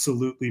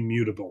absolutely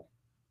mutable.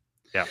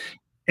 Yeah.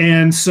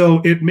 And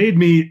so it made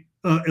me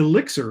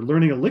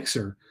learning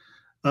Elixir,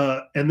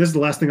 and this is the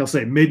last thing I'll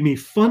say, made me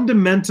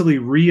fundamentally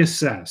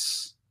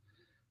reassess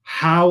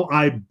how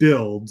I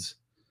build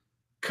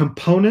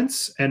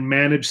components and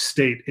manage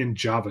state in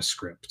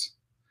JavaScript,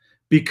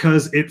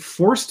 because it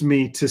forced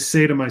me to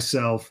say to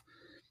myself,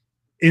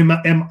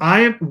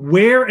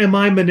 where am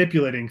I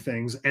manipulating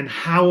things and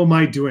how am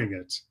I doing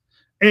it?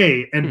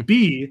 A, and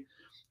B,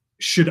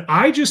 should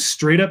I just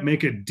straight up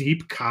make a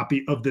deep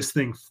copy of this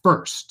thing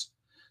first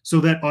so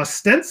that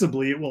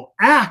ostensibly it will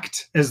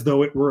act as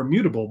though it were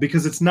immutable,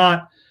 because it's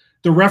not,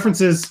 the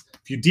references,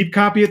 if you deep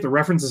copy it, the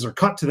references are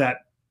cut to that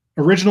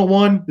original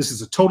one. This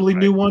is a totally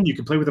new one. You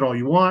can play with it all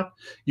you want.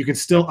 You can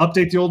still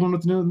update the old one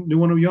with the new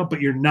one if you want,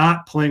 but you're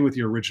not playing with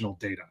your original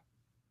data,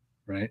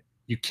 right?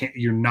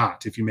 You're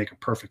not if you make a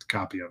perfect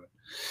copy of it.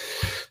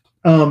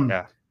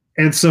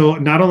 And so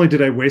not only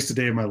did I waste a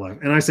day of my life,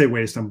 and I say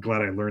waste, I'm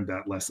glad I learned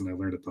that lesson. I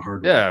learned it the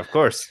hard way. Yeah, of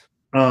course.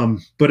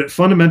 But it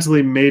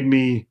fundamentally made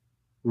me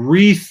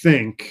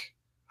rethink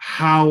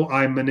how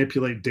I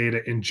manipulate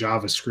data in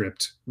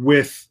JavaScript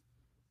with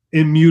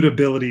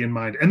immutability in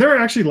mind. And there are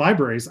actually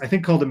libraries, I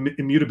think, called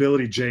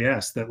Immutability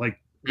JS that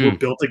were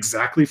built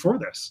exactly for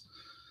this.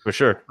 For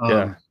sure.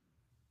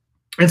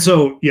 And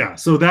so,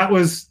 so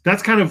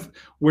that's kind of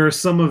where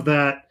some of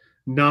that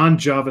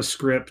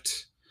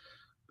non-JavaScript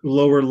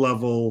lower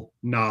level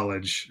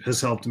knowledge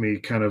has helped me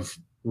kind of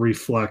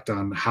reflect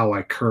on how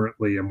I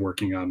currently am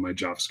working on my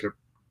JavaScript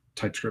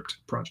TypeScript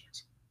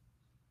projects.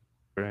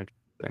 Very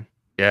interesting.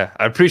 Yeah,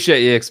 I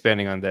appreciate you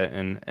expanding on that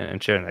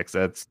and sharing that, 'cause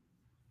that's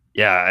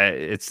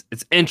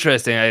it's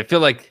interesting. I feel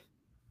like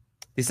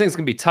these things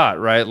can be taught,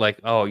 right?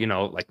 Like, oh,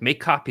 make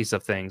copies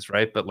of things,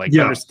 right? But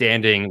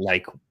understanding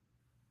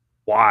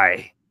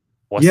why.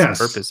 What's the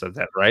purpose of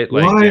that, right?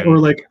 Why,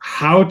 or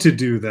how to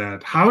do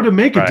that, how to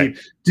make a deep.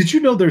 Did you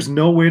know there's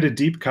no way to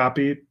deep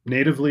copy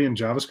natively in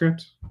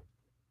JavaScript?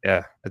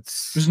 Yeah,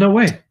 there's no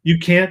way. You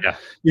can't. Yeah.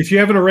 If you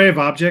have an array of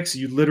objects,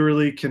 you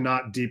literally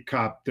cannot deep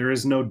copy. There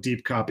is no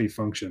deep copy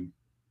function.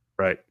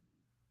 Right.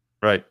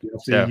 You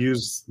have to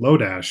use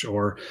Lodash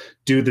or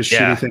do the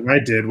shitty thing I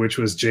did, which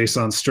was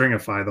JSON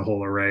stringify the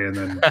whole array and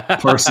then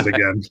parse it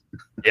again.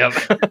 Yep.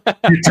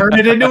 You turn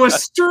it into a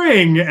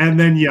string and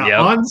then you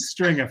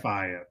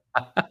unstringify it.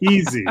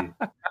 Easy.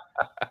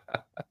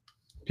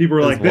 People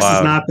were like, "This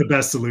is not the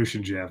best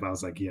solution, Jeff." I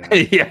was like,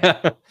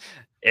 "Yeah,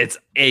 it's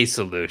a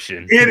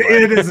solution.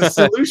 It is a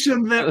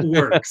solution that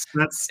works.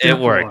 It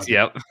works.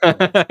 Yep,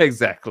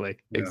 exactly.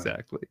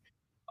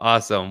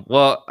 Awesome.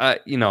 Well, I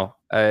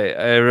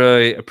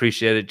really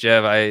appreciate it,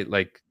 Jev.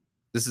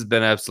 This has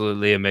been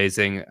absolutely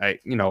amazing. I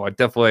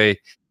definitely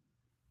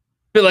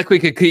feel like we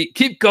could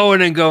keep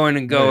going and going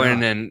and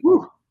going and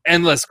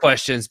endless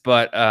questions,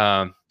 but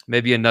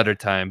maybe another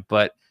time.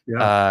 But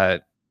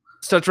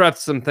start to wrap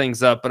some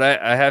things up. But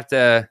I have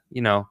to,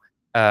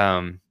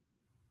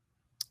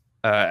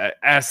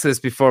 ask this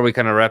before we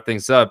kind of wrap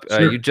things up.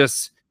 Sure. You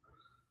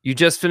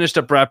just finished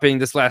up wrapping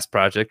this last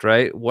project,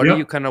 right? What are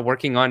you kind of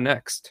working on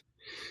next?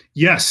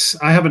 Yes,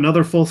 I have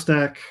another full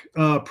stack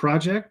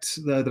project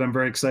that I'm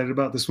very excited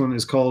about. This one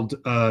is called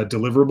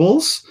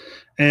Deliverables,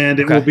 and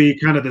it will be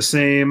kind of the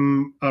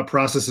same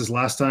process as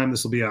last time.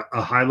 This will be a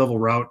high level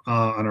route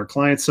on our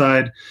client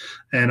side,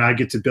 and I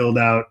get to build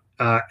out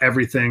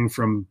everything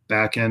from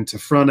back end to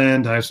front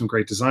end. I have some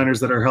great designers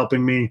that are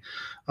helping me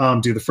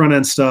do the front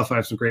end stuff. I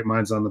have some great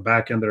minds on the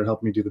back end that are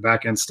helping me do the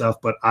back end stuff,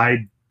 but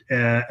I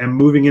am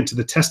moving into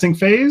the testing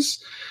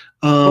phase.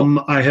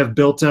 I have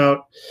built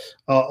out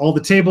all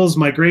the tables,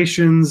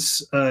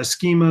 migrations,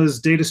 schemas,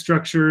 data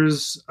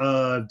structures,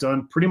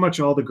 done pretty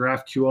much all the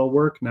GraphQL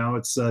work. Now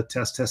it's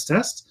test,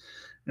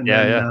 and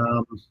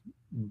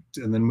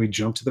then we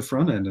jump to the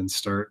front end and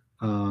start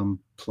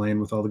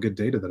playing with all the good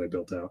data that I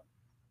built out.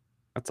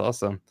 That's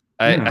awesome.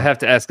 I have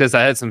to ask, because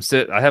I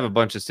have a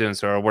bunch of students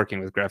who are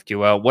working with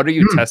GraphQL. What are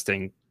you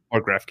testing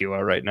for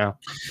GraphQL right now?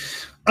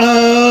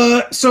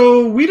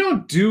 So we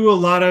don't do a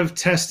lot of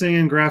testing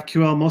in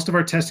GraphQL. Most of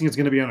our testing is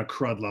going to be on a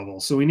CRUD level.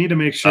 So we need to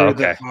make sure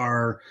that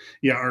our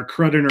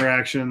CRUD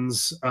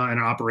interactions and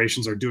our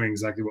operations are doing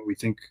exactly what we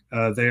think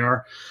they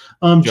are.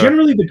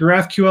 Generally, the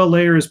GraphQL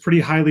layer is pretty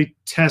highly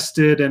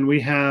tested, and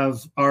we have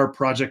our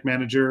project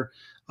manager.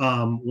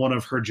 One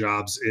of her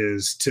jobs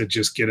is to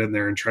just get in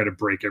there and try to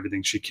break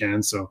everything she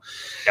can. So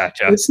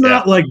it's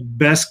not like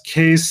best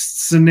case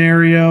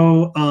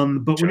scenario.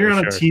 But when you're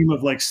on a team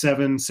of like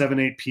 7,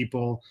 8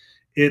 people,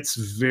 it's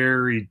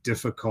very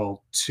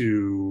difficult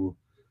to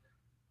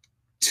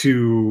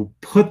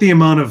put the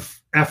amount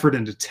of effort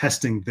into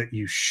testing that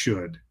you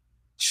should.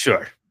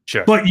 Sure.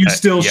 But you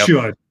still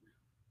should.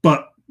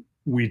 But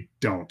we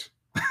don't.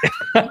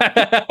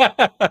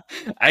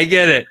 I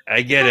get it.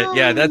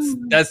 Yeah,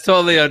 that's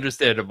totally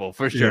understandable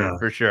for sure.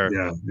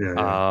 Yeah.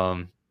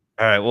 All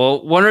right.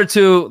 Well, one or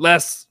two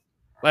last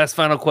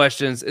final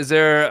questions. Is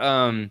there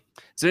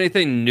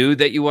anything new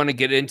that you want to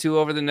get into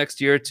over the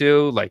next year or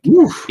two, like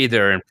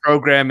either in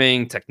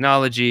programming,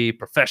 technology,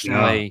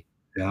 professionally?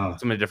 Yeah,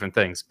 so many different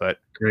things. But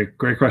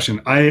great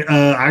question. I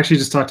actually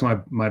just talked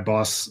to my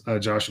boss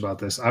Josh about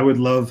this. I would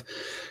love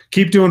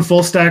keep doing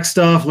full stack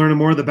stuff, learning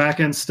more of the back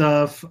end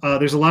stuff.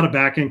 There's a lot of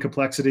back end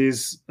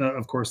complexities,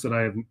 of course, that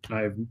I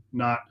have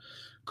not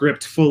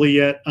gripped fully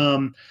yet.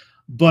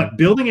 But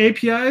building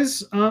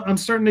APIs, I'm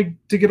starting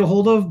to get a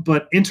hold of,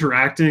 but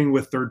interacting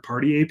with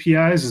third-party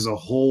APIs is a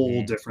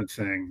whole different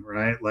thing,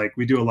 right? Like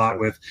we do a lot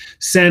with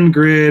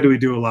SendGrid, we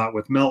do a lot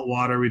with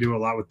Meltwater, we do a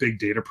lot with big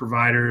data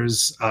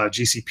providers,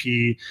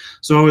 GCP.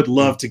 So I would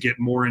love to get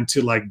more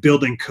into like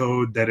building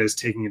code that is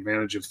taking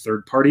advantage of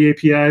third-party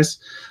APIs.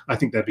 I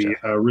think that'd be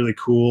really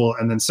cool.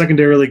 And then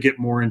secondarily, get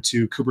more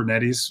into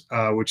Kubernetes,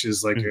 which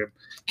is like a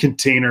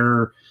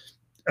container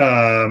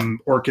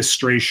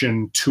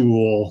orchestration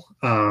tool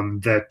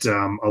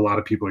that a lot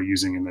of people are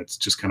using, and that's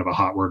just kind of a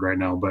hot word right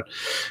now. But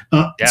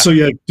so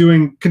yeah,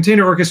 doing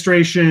container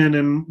orchestration,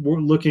 and we're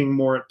looking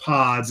more at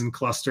pods and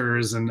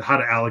clusters and how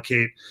to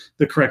allocate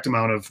the correct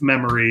amount of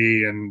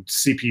memory and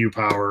CPU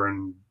power,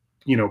 and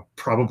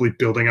probably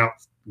building out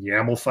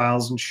YAML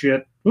files and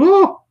shit.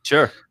 Ooh!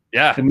 Sure.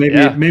 Yeah. And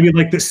maybe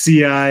like the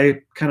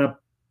CI kind of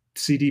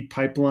CD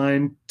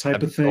pipeline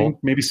type of thing. Cool.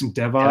 Maybe some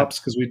DevOps,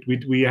 because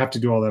we have to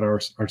do all that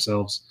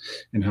ourselves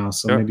in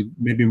house. So sure.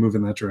 maybe move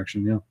in that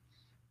direction. Yeah.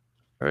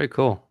 Very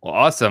cool. Well,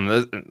 awesome.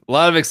 There's a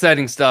lot of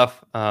exciting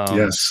stuff.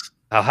 Yes.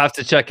 I'll have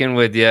to check in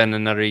with you in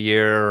another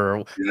year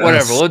or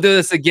whatever. We'll do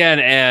this again,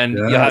 and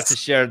you'll have to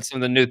share some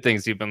of the new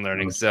things you've been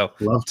learning. So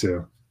love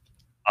to.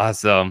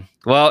 Awesome.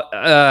 Well,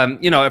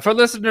 if our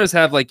listeners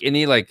have like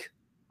any like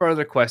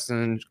further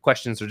questions,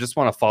 or just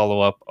want to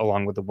follow up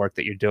along with the work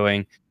that you're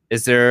doing,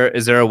 is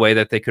there a way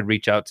that they could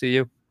reach out to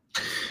you?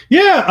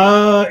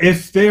 Yeah,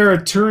 if they're a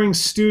Turing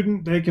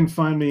student, they can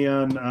find me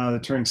on the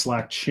Turing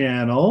Slack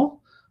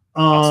channel.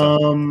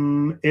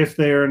 Awesome. If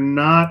they're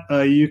not,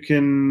 you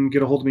can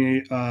get a hold of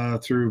me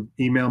through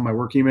email, my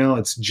work email.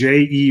 It's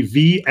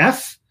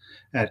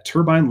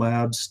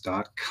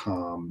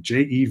jev@turbinelabs.com.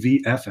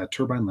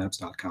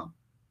 jev@turbinelabs.com.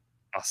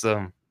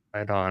 Awesome.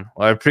 Right on.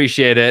 Well, I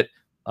appreciate it.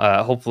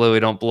 Hopefully we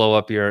don't blow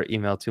up your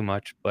email too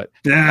much, but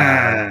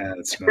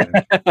that's fine.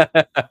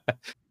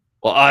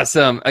 Well,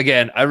 awesome.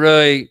 Again, I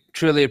really,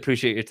 truly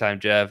appreciate your time,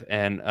 Jev,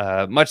 and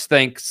much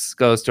thanks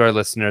goes to our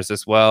listeners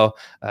as well.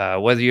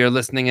 Whether you're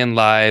listening in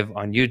live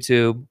on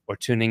YouTube or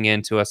tuning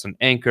in to us on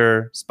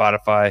Anchor,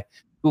 Spotify,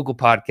 Google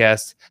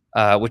Podcasts,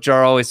 which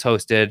are always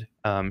hosted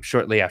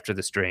shortly after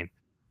the stream.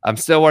 I'm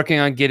still working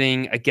on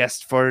getting a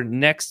guest for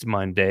next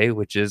Monday,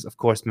 which is, of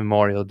course,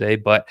 Memorial Day,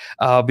 but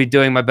I'll be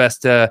doing my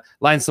best to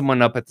line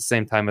someone up at the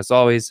same time as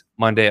always,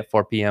 Monday at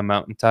 4 p.m.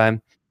 Mountain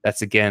Time.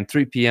 That's, again,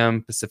 3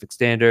 p.m. Pacific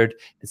Standard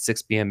and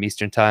 6 p.m.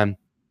 Eastern Time.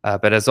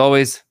 But as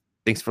always,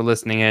 thanks for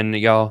listening in,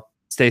 y'all.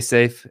 Stay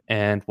safe,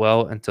 and,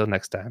 well, until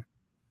next time.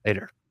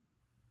 Later.